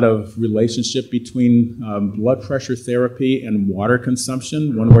lot of relationship between blood pressure therapy and water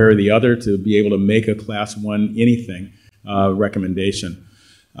consumption, one way or the other, to be able to make a class 1 anything recommendation.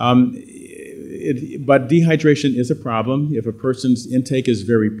 But dehydration is a problem. If a person's intake is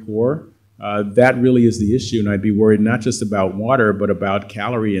very poor, that really is the issue, and I'd be worried not just about water, but about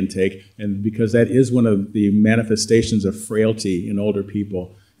calorie intake, and because that is one of the manifestations of frailty in older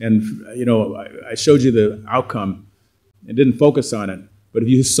people. And you know, I showed you the outcome and didn't focus on it, but if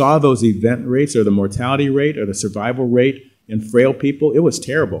you saw those event rates or the mortality rate or the survival rate in frail people, it was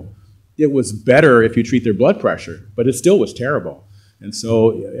terrible. It was better if you treat their blood pressure, but it still was terrible. And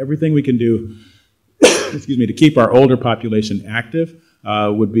so everything we can do excuse me, to keep our older population active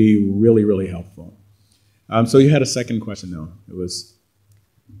would be really, really helpful. So you had a second question, though. It was?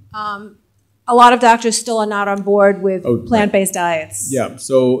 A lot of doctors still are not on board with plant-based diets. Yeah,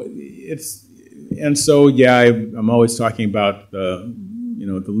 so I'm always talking about the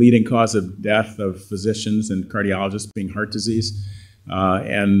leading cause of death of physicians and cardiologists being heart disease,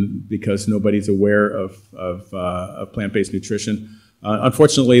 and because nobody's aware of plant-based nutrition.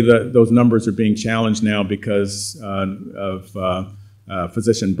 Unfortunately, those numbers are being challenged now because of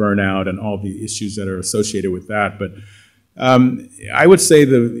physician burnout and all the issues that are associated with that. But I would say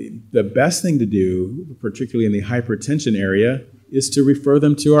the best thing to do, particularly in the hypertension area, is to refer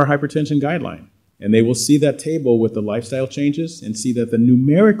them to our hypertension guideline. And they will see that table with the lifestyle changes and see that the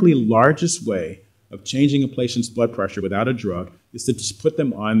numerically largest way of changing a patient's blood pressure without a drug is to just put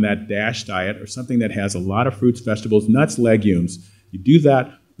them on that DASH diet or something that has a lot of fruits, vegetables, nuts, legumes. You do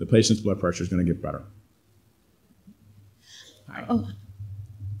that, the patient's blood pressure is going to get better. Hi. Oh.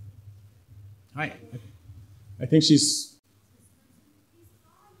 Hi. I think she's...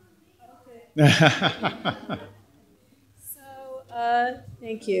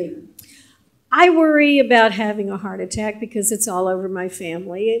 Thank you. I worry about having a heart attack because it's all over my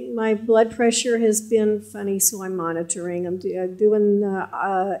family. My blood pressure has been funny, so I'm monitoring. I'm doing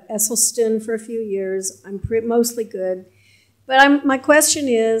Esselstyn for a few years. I'm mostly good. But my question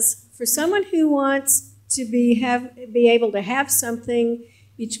is, for someone who wants to be able to have something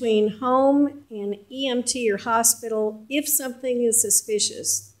between home and EMT or hospital, if something is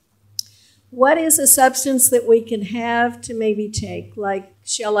suspicious, what is a substance that we can have to maybe take? Like,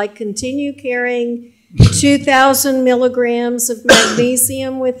 shall I continue carrying 2,000 milligrams of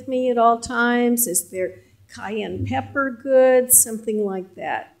magnesium with me at all times? Is there cayenne pepper good? Something like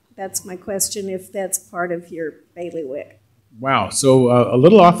that. That's my question, if that's part of your bailiwick. Wow, so a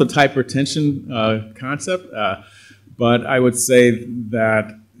little off the hypertension concept, but I would say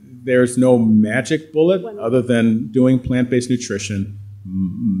that there's no magic bullet other than doing plant-based nutrition,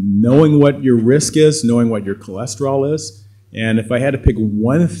 knowing what your risk is, knowing what your cholesterol is, and if I had to pick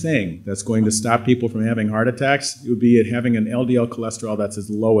one thing that's going to stop people from having heart attacks, it would be having an LDL cholesterol that's as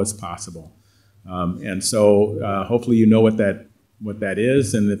low as possible. And so hopefully you know what that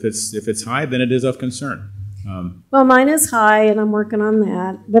is, and if it's high, then it is of concern. Well, mine is high, and I'm working on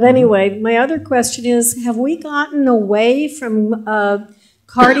that. But anyway, my other question is, have we gotten away from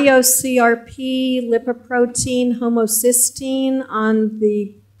cardio-CRP, lipoprotein, homocysteine on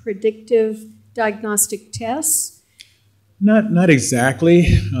the predictive diagnostic tests? Not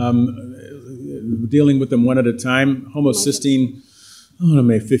exactly. Dealing with them one at a time. Homocysteine,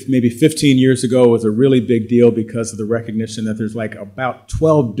 maybe 15 years ago was a really big deal because of the recognition that there's like about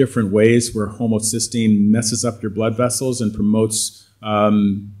 12 different ways where homocysteine messes up your blood vessels and promotes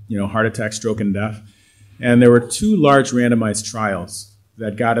heart attack, stroke, and death. And there were 2 large randomized trials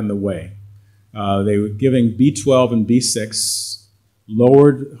that got in the way. They were giving B12 and B6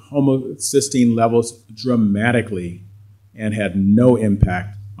 lowered homocysteine levels dramatically and had no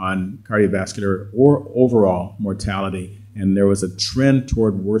impact on cardiovascular or overall mortality, and there was a trend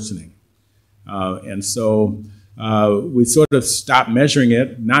toward worsening. And so we sort of stopped measuring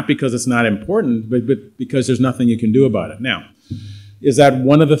it, not because it's not important, but because there's nothing you can do about it. Now, is that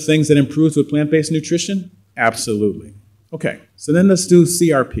one of the things that improves with plant-based nutrition? Absolutely. Okay, so then let's do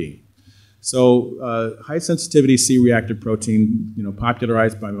CRP. So high-sensitivity C-reactive protein,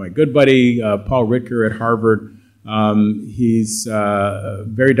 popularized by my good buddy, Paul Ritker at Harvard. He's a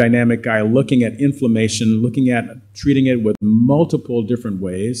very dynamic guy looking at inflammation, looking at treating it with multiple different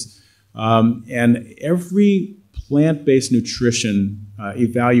ways. And every plant-based nutrition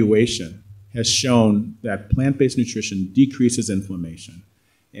evaluation has shown that plant-based nutrition decreases inflammation.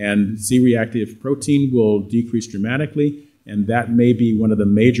 And C-reactive protein will decrease dramatically, and that may be one of the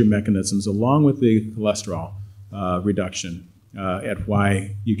major mechanisms, along with the cholesterol reduction, at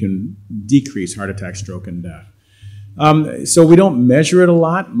why you can decrease heart attack, stroke, and death. So we don't measure it a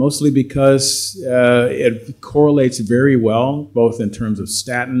lot, mostly because it correlates very well, both in terms of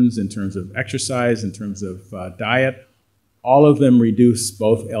statins, in terms of exercise, in terms of diet. All of them reduce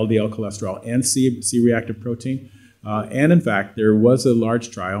both LDL cholesterol and C-reactive protein. And in fact, there was a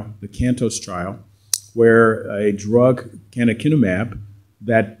large trial, the CANTOS trial, where a drug, canakinumab,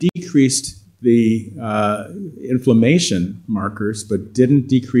 that decreased the inflammation markers but didn't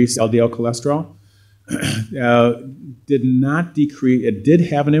decrease LDL cholesterol, did not decrease. It did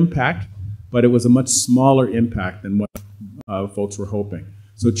have an impact, but it was a much smaller impact than what folks were hoping.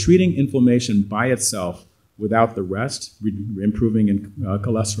 So treating inflammation by itself without the rest, improving in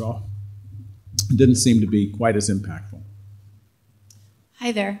cholesterol, didn't seem to be quite as impactful.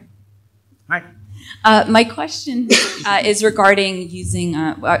 Hi there. Hi. My question is regarding using,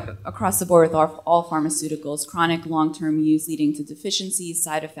 across the board with all pharmaceuticals, chronic long-term use leading to deficiencies,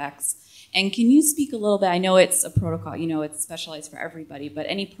 side effects. And can you speak a little bit, I know it's a protocol, it's specialized for everybody, but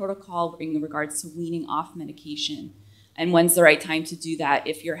any protocol in regards to weaning off medication, and when's the right time to do that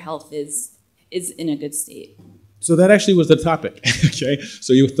if your health is in a good state? So that actually was the topic, okay?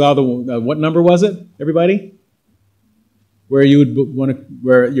 So you thought, what number was it, everybody? Where you would want to,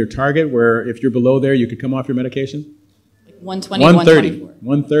 where your target, where if you're below there, you could come off your medication? Like 120, 130.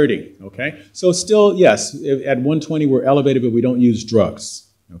 130, okay? So still, yes, at 120 we're elevated, but we don't use drugs,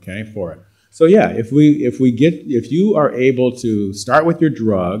 okay, for it. So yeah, if you are able to start with your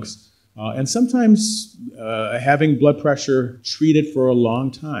drugs, and sometimes having blood pressure treated for a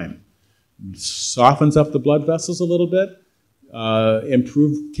long time softens up the blood vessels a little bit,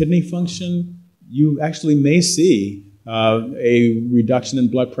 improve kidney function, you actually may see a reduction in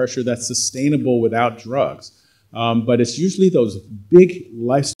blood pressure that's sustainable without drugs. But it's usually those big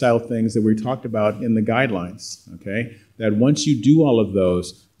lifestyle things that we talked about in the guidelines, okay? That once you do all of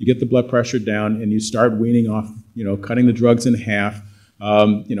those, you get the blood pressure down and you start weaning off, cutting the drugs in half.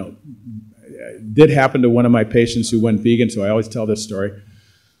 It did happen to one of my patients who went vegan, so I always tell this story.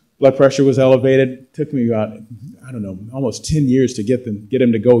 Blood pressure was elevated. It took me about, I don't know, almost 10 years to get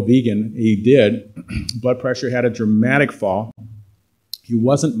him to go vegan. He did. Blood pressure had a dramatic fall. He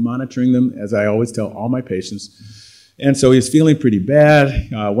wasn't monitoring them, as I always tell all my patients. And so he's feeling pretty bad.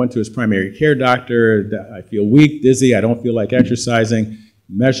 Went to his primary care doctor. I feel weak, dizzy. I don't feel like exercising.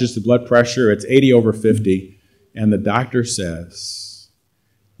 Measures the blood pressure. It's 80/50. And the doctor says,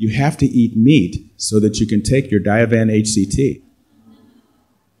 you have to eat meat so that you can take your Diovan HCT.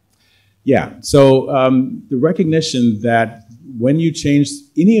 Yeah, so the recognition that when you change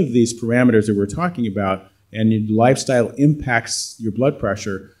any of these parameters that we're talking about and your lifestyle impacts your blood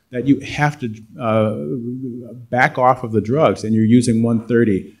pressure, that you have to back off of the drugs, and you're using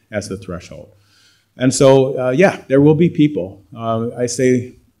 130 as the threshold. And so, yeah, there will be people. I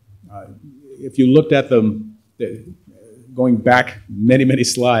say, if you looked at them, going back many, many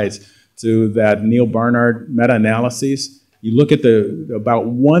slides to that Neil Barnard meta-analyses, you look at about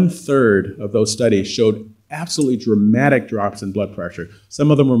 1/3 of those studies showed absolutely dramatic drops in blood pressure.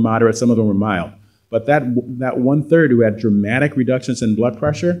 Some of them were moderate, some of them were mild. But that 1/3 who had dramatic reductions in blood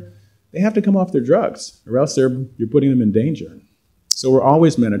pressure, they have to come off their drugs, or else you're putting them in danger. So we're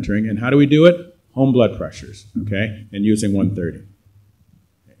always monitoring, and how do we do it? Home blood pressures, okay, and using 130.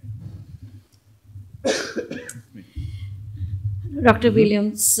 Dr.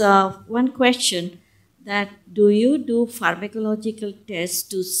 Williams, one question. That do you do pharmacological tests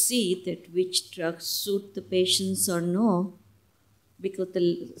to see that which drugs suit the patients or no? Because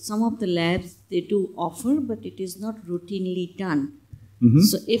some of the labs, they do offer, but it is not routinely done. Mm-hmm.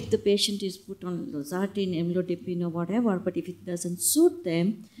 So if the patient is put on losartan, amlodipine or whatever, but if it doesn't suit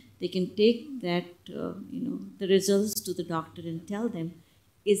them, they can take that, the results to the doctor and tell them,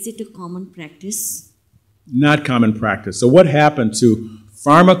 is it a common practice? Not common practice. So what happened to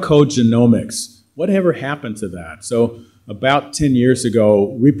pharmacogenomics? Whatever happened to that? So about 10 years ago,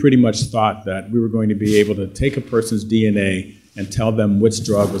 we pretty much thought that we were going to be able to take a person's DNA and tell them which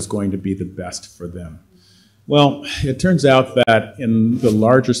drug was going to be the best for them. Well, it turns out that in the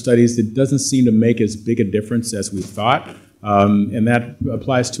larger studies, it doesn't seem to make as big a difference as we thought. And that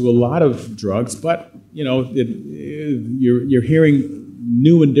applies to a lot of drugs, but you're hearing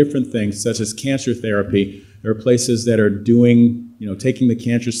new and different things, such as cancer therapy. There are places that are doing, taking the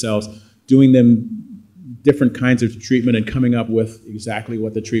cancer cells, doing them different kinds of treatment and coming up with exactly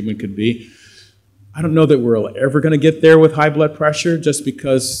what the treatment could be. I don't know that we're ever going to get there with high blood pressure just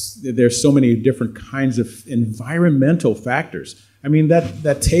because there's so many different kinds of environmental factors. I mean,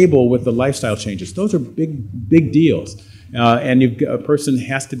 that table with the lifestyle changes, those are big deals. And a person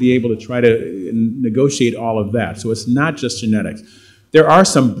has to be able to try to negotiate all of that. So it's not just genetics. There are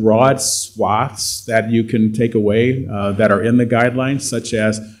some broad swaths that you can take away that are in the guidelines, such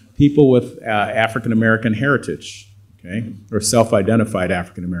as people with African American heritage, okay, or self-identified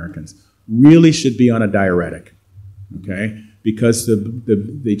African Americans, really should be on a diuretic, okay, because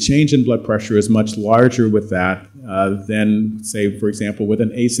the change in blood pressure is much larger with that than, say, for example, with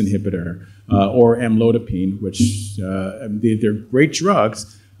an ACE inhibitor or amlodipine, which they're great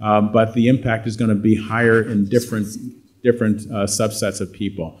drugs, but the impact is going to be higher in different subsets of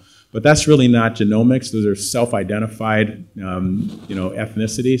people. But that's really not genomics. Those are self-identified,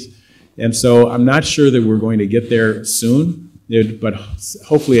 ethnicities. And so I'm not sure that we're going to get there soon, but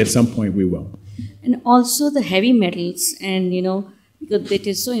hopefully at some point we will. And also the heavy metals, and because it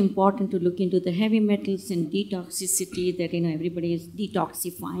is so important to look into the heavy metals and detoxicity, that everybody is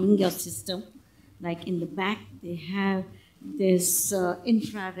detoxifying your system. Like in the back, they have this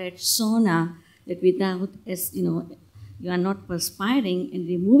infrared sauna that without, you are not perspiring and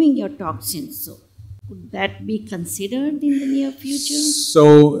removing your toxins. So could that be considered in the near future?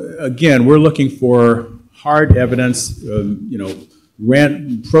 So again, we're looking for hard evidence,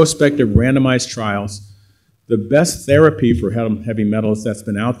 prospective randomized trials. The best therapy for heavy metals that's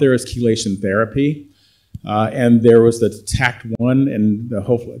been out there is chelation therapy. And there was the TACT-1, and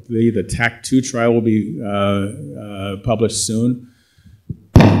hopefully the TACT-2 trial will be published soon.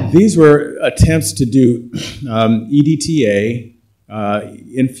 These were attempts to do EDTA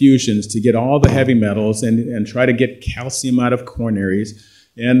infusions to get all the heavy metals and try to get calcium out of coronaries.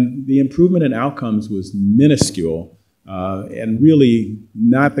 And the improvement in outcomes was minuscule and really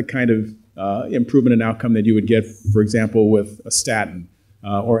not the kind of improvement in outcome that you would get, for example, with a statin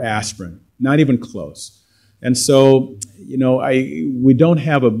or aspirin. Not even close. And so, we don't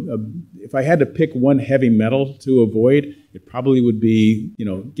have if I had to pick one heavy metal to avoid, it probably would be,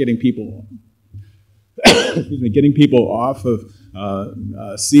 getting people, getting people off of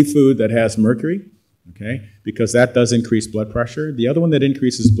seafood that has mercury, okay, because that does increase blood pressure. The other one that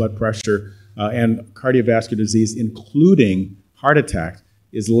increases blood pressure and cardiovascular disease, including heart attack,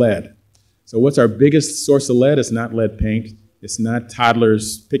 is lead. So what's our biggest source of lead? It's not lead paint. It's not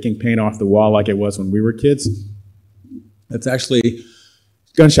toddlers picking paint off the wall like it was when we were kids. It's actually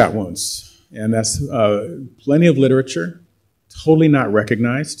gunshot wounds. And that's plenty of literature, totally not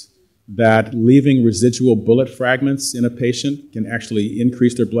recognized, that leaving residual bullet fragments in a patient can actually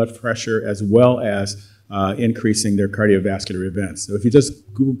increase their blood pressure as well as increasing their cardiovascular events. So if you just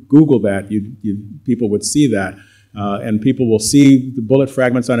Google that, people would see that. And people will see the bullet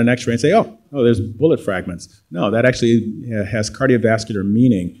fragments on an x-ray and say, oh, there's bullet fragments. No, that actually has cardiovascular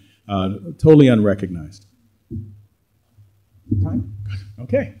meaning, totally unrecognized. Time?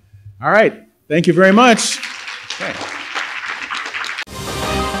 Okay. All right. Thank you very much.